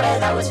the water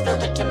that was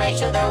filtered to make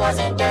sure there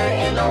wasn't dirt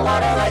in the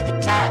water like the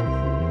tap.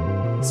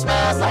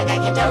 Smells like I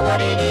can tell what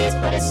it is,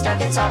 but it's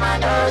stuck inside my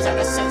nose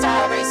ever since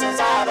I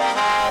ever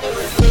had. It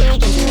was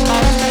leaking,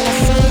 falling from the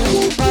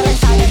ceiling, mold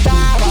inside the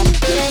drywall,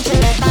 but until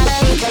it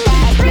finally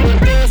collapsed. We were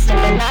distant,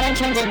 but not in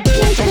terms of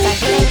distance. I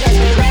couldn't guess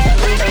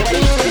correctly the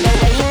way you would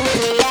react.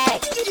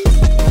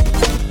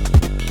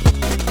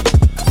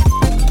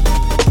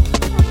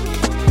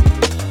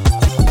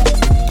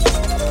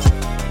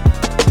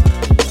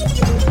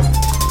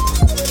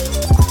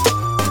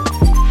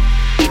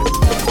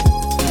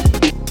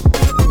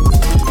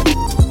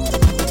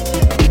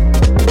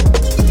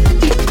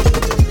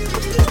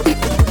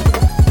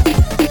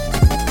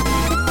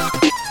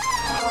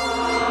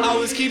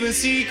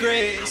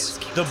 Secrets.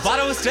 The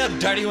bottle was still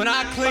dirty when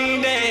I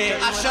cleaned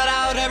it. I shut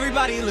out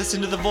everybody,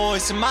 listened to the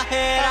voice in my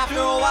head. After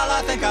a while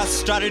I think I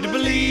started to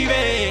believe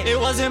it. It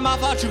wasn't my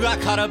fault you got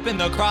caught up in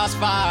the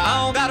crossfire.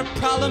 I don't got a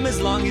problem as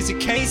long as you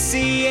can't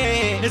see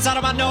it. It's out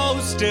of my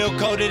nose, still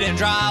coated in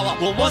drywall.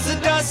 Well, once the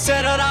dust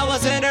settled, I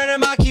wasn't earning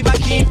my keep. I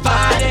keep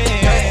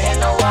fighting. Dirt in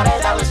the water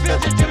that was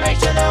filtered to make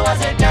sure there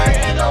wasn't dirt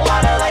in the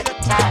water like the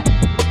tap.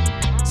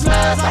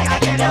 Smells like I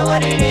can tell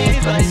what it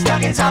is, but it's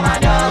stuck inside my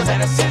nose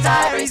ever since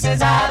I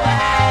ever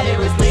had. It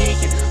was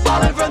leaking,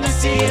 falling from the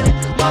ceiling,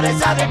 mold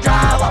inside the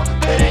drywall,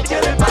 but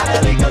until it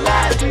finally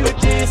collapsed. We were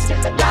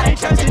distant, but not in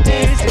terms of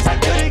distance. I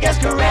couldn't guess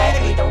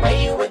correctly the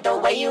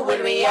way you would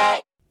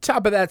react.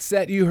 Top of that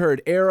set, you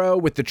heard Arrow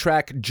with the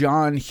track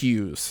John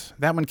Hughes.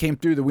 That one came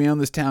through the We Own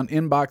This Town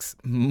inbox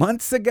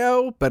months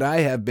ago, but I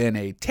have been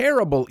a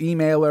terrible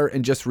emailer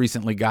and just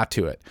recently got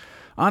to it.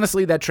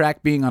 Honestly, that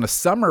track being on a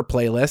summer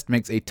playlist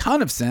makes a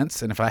ton of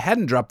sense, and if I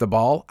hadn't dropped the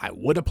ball, I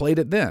would have played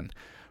it then.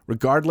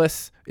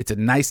 Regardless, it's a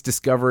nice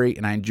discovery,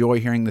 and I enjoy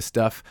hearing the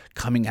stuff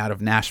coming out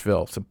of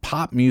Nashville. Some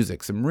pop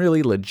music, some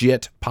really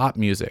legit pop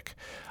music.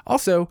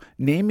 Also,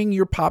 naming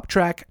your pop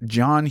track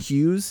John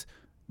Hughes,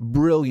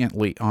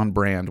 brilliantly on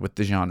brand with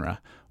the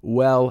genre.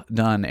 Well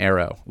done,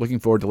 Arrow. Looking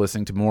forward to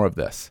listening to more of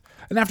this.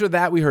 And after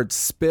that, we heard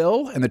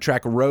Spill and the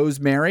track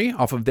Rosemary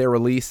off of their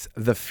release,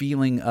 The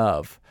Feeling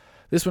Of.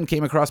 This one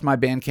came across my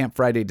Bandcamp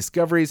Friday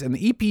discoveries, and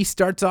the EP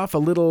starts off a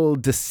little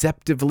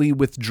deceptively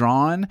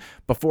withdrawn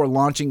before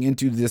launching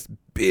into this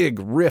big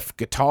riff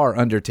guitar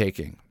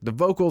undertaking. The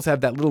vocals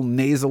have that little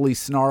nasally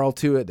snarl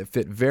to it that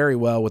fit very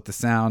well with the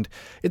sound.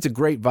 It's a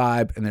great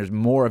vibe, and there's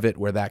more of it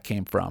where that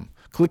came from.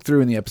 Click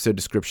through in the episode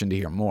description to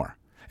hear more.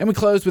 And we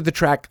closed with the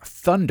track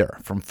Thunder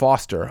from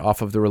Foster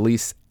off of the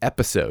release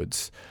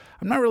Episodes.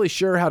 I'm not really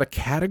sure how to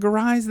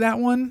categorize that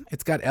one.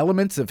 It's got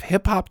elements of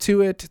hip-hop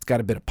to it. It's got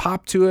a bit of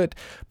pop to it,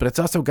 but it's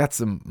also got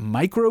some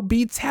micro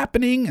beats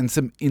happening and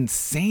some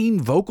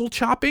insane vocal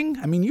chopping.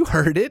 I mean, you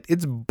heard it.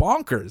 It's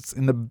bonkers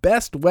in the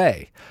best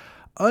way.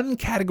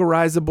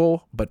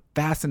 Uncategorizable, but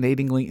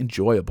fascinatingly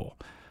enjoyable.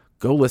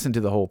 Go listen to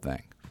the whole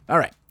thing. All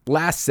right,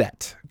 last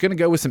set. Gonna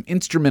go with some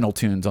instrumental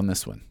tunes on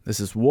this one. This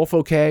is Wolf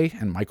OK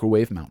and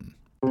Microwave Mountain.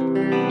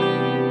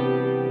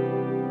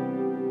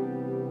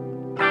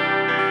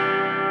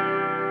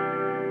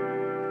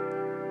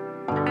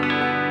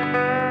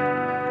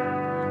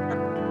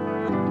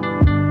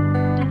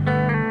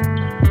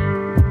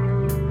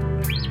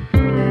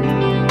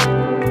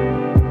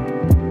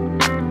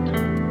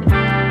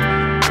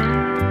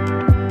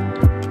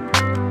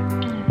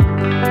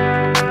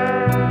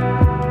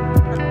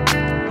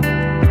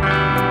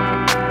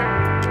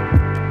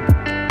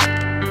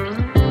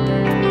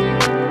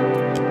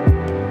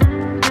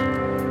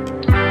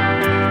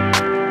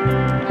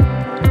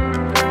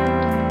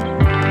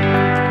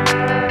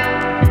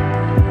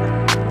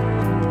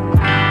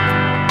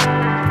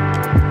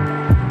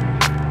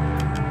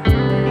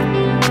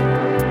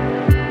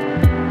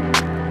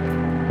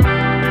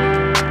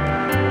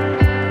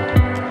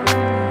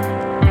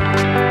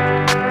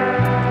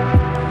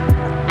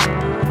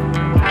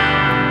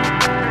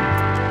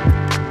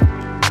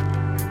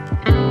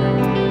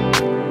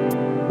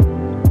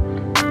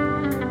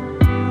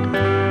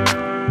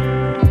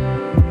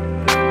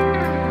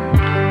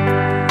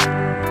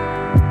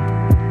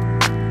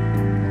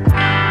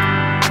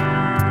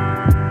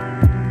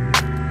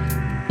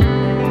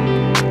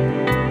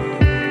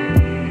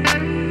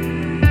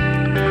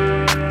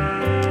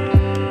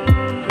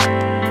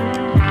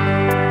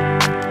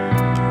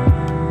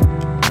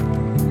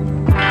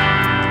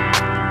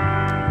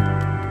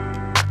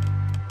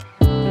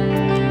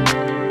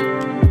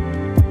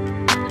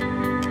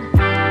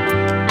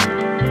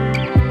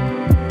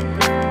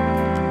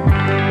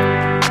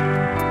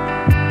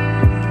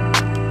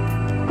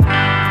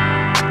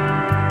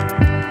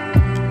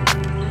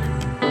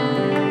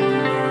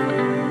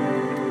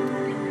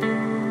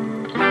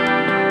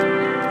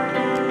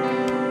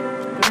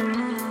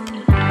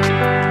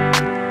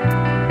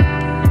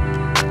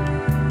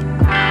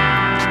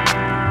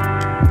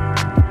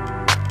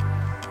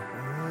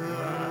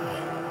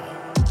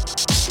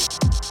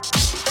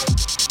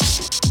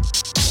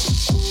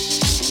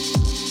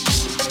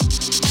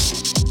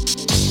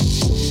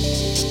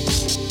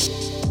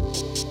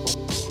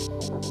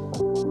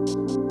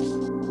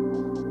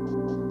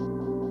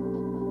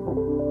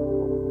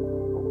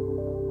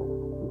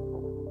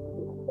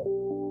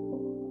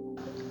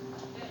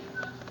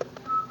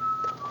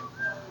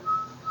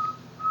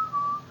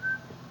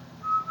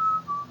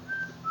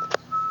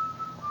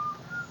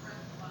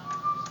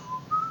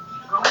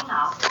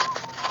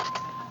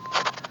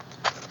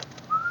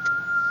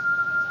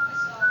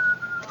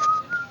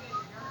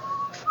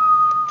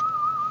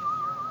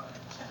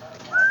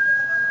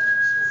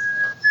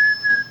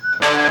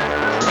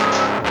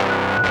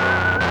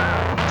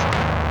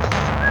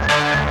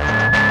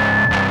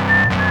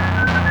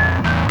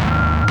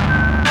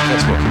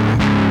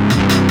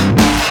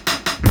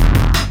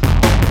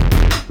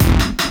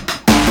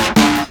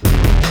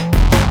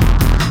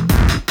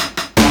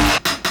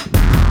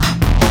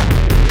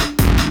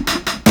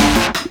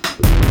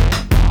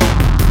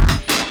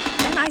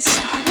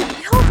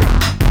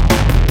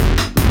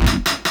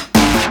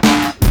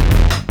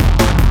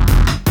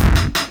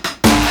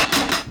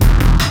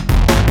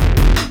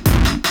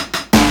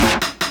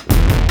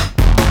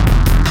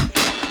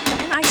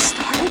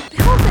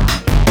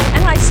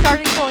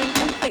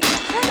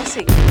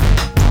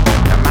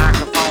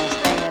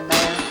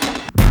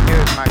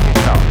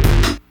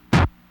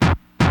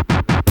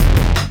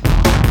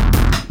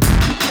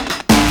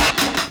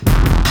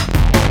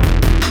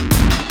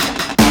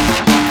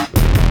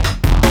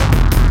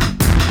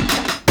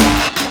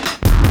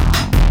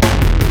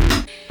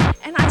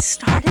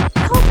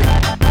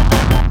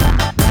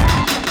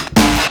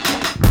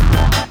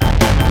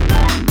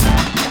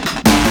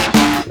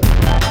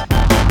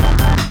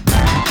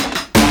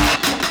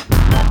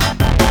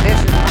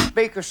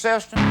 speaker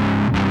system.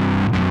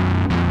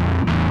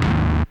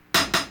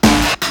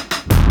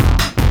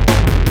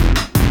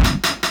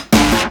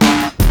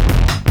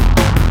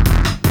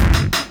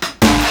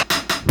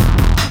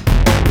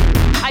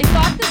 I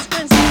thought this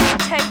was going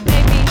to take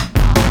maybe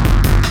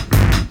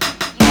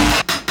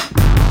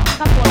a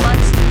couple of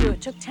months to do. It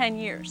took 10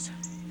 years.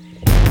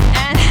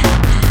 And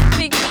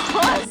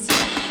because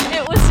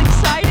it was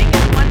exciting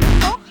and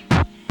wonderful,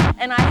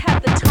 and I had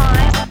the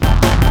time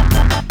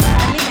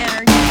and the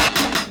energy,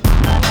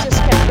 we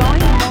just kept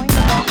going and going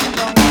and going and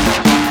going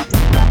and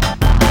going.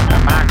 The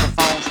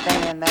microphone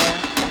stand there,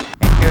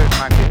 and here's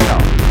my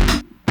guitar.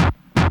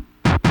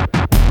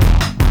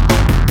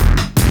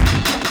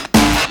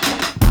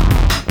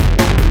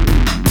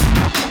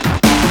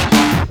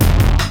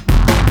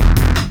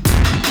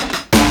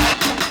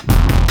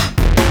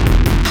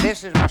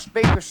 This is my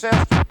speaker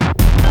system.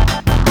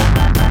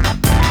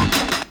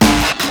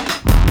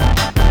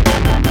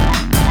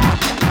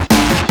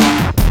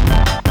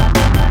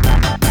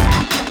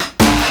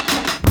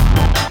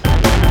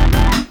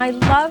 I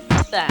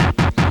loved that,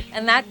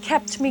 and that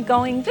kept me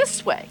going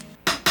this way.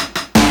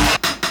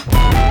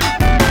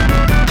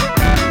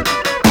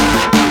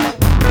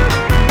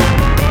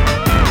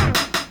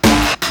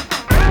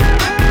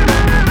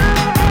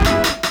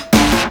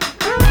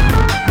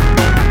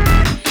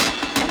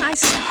 And I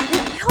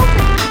started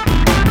building.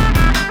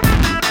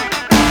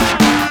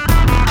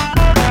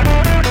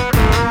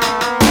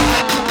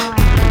 And I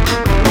started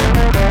building.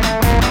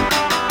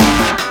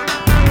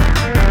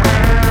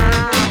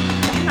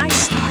 And I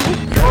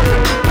started going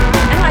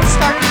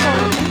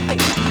completely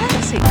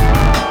crazy.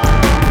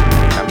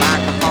 The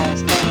microphone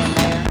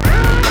stand there,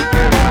 and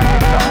here's my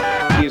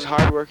guitar. He is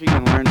hardworking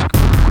and learns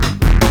quickly.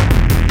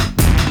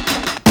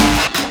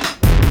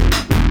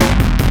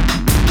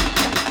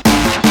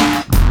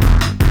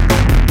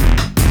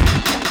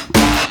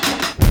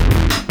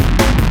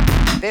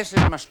 This is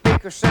my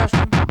speaker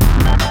system.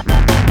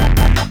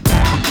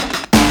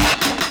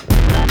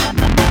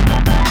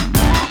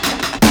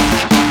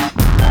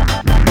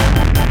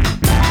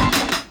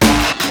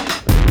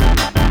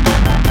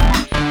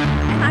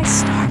 And I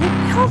started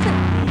building.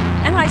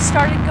 And I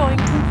started going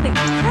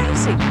completely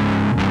crazy.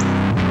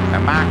 The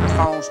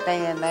microphone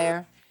stand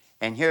there,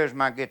 and here's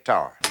my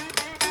guitar.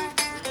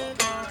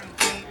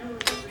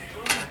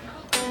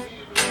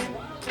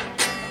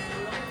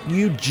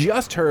 You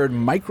just heard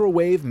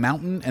Microwave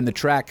Mountain and the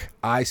track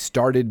I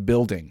Started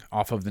Building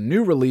off of the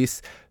new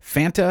release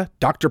Fanta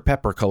Dr.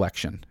 Pepper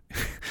Collection.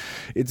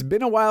 It's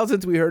been a while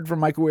since we heard from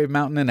Microwave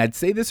Mountain, and I'd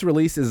say this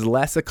release is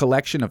less a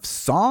collection of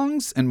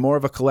songs and more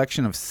of a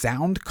collection of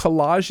sound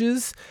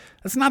collages.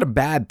 That's not a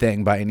bad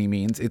thing by any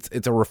means.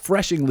 It's a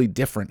refreshingly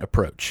different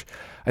approach.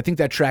 I think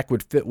that track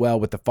would fit well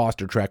with the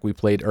Foster track we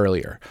played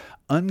earlier.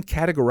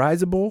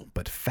 Uncategorizable,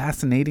 but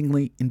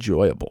fascinatingly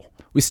enjoyable.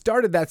 We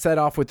started that set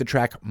off with the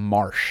track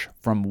Marsh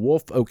from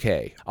Wolf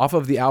OK, off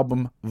of the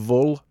album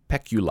Vol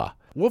Pecula.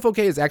 Wolf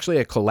OK is actually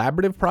a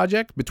collaborative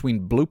project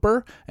between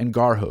Blooper and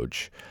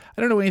Garhoj.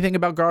 I don't know anything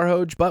about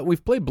Garhoj, but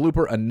we've played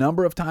Blooper a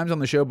number of times on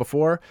the show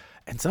before,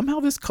 and somehow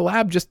this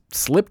collab just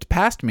slipped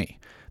past me.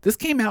 This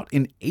came out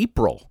in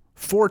April.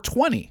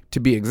 420 to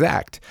be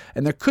exact,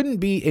 and there couldn't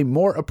be a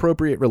more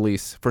appropriate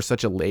release for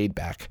such a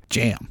laid-back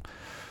jam.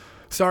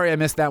 Sorry I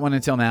missed that one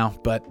until now,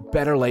 but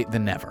better late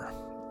than never.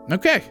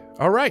 Okay,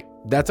 all right,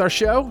 that's our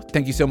show.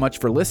 Thank you so much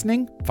for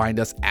listening. Find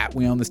us at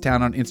We Own This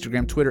Town on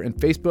Instagram, Twitter, and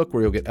Facebook,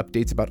 where you'll get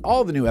updates about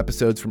all the new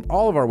episodes from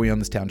all of our We Own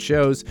This Town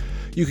shows.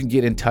 You can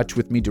get in touch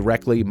with me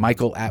directly,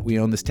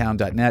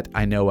 michael@weownthistown.net.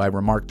 I know I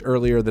remarked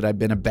earlier that I've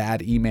been a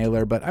bad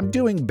emailer, but I'm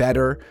doing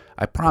better.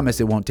 I promise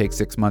it won't take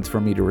 6 months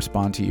for me to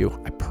respond to you.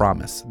 I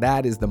promise.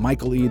 That is the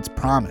Michael Eads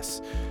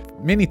promise.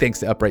 Many thanks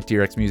to Upright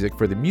T-Rex Music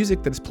for the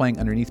music that is playing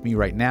underneath me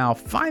right now.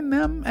 Find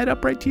them at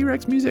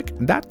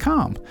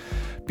uprighttrexmusic.com.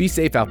 Be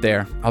safe out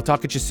there. I'll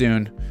talk at you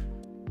soon.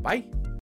 Bye.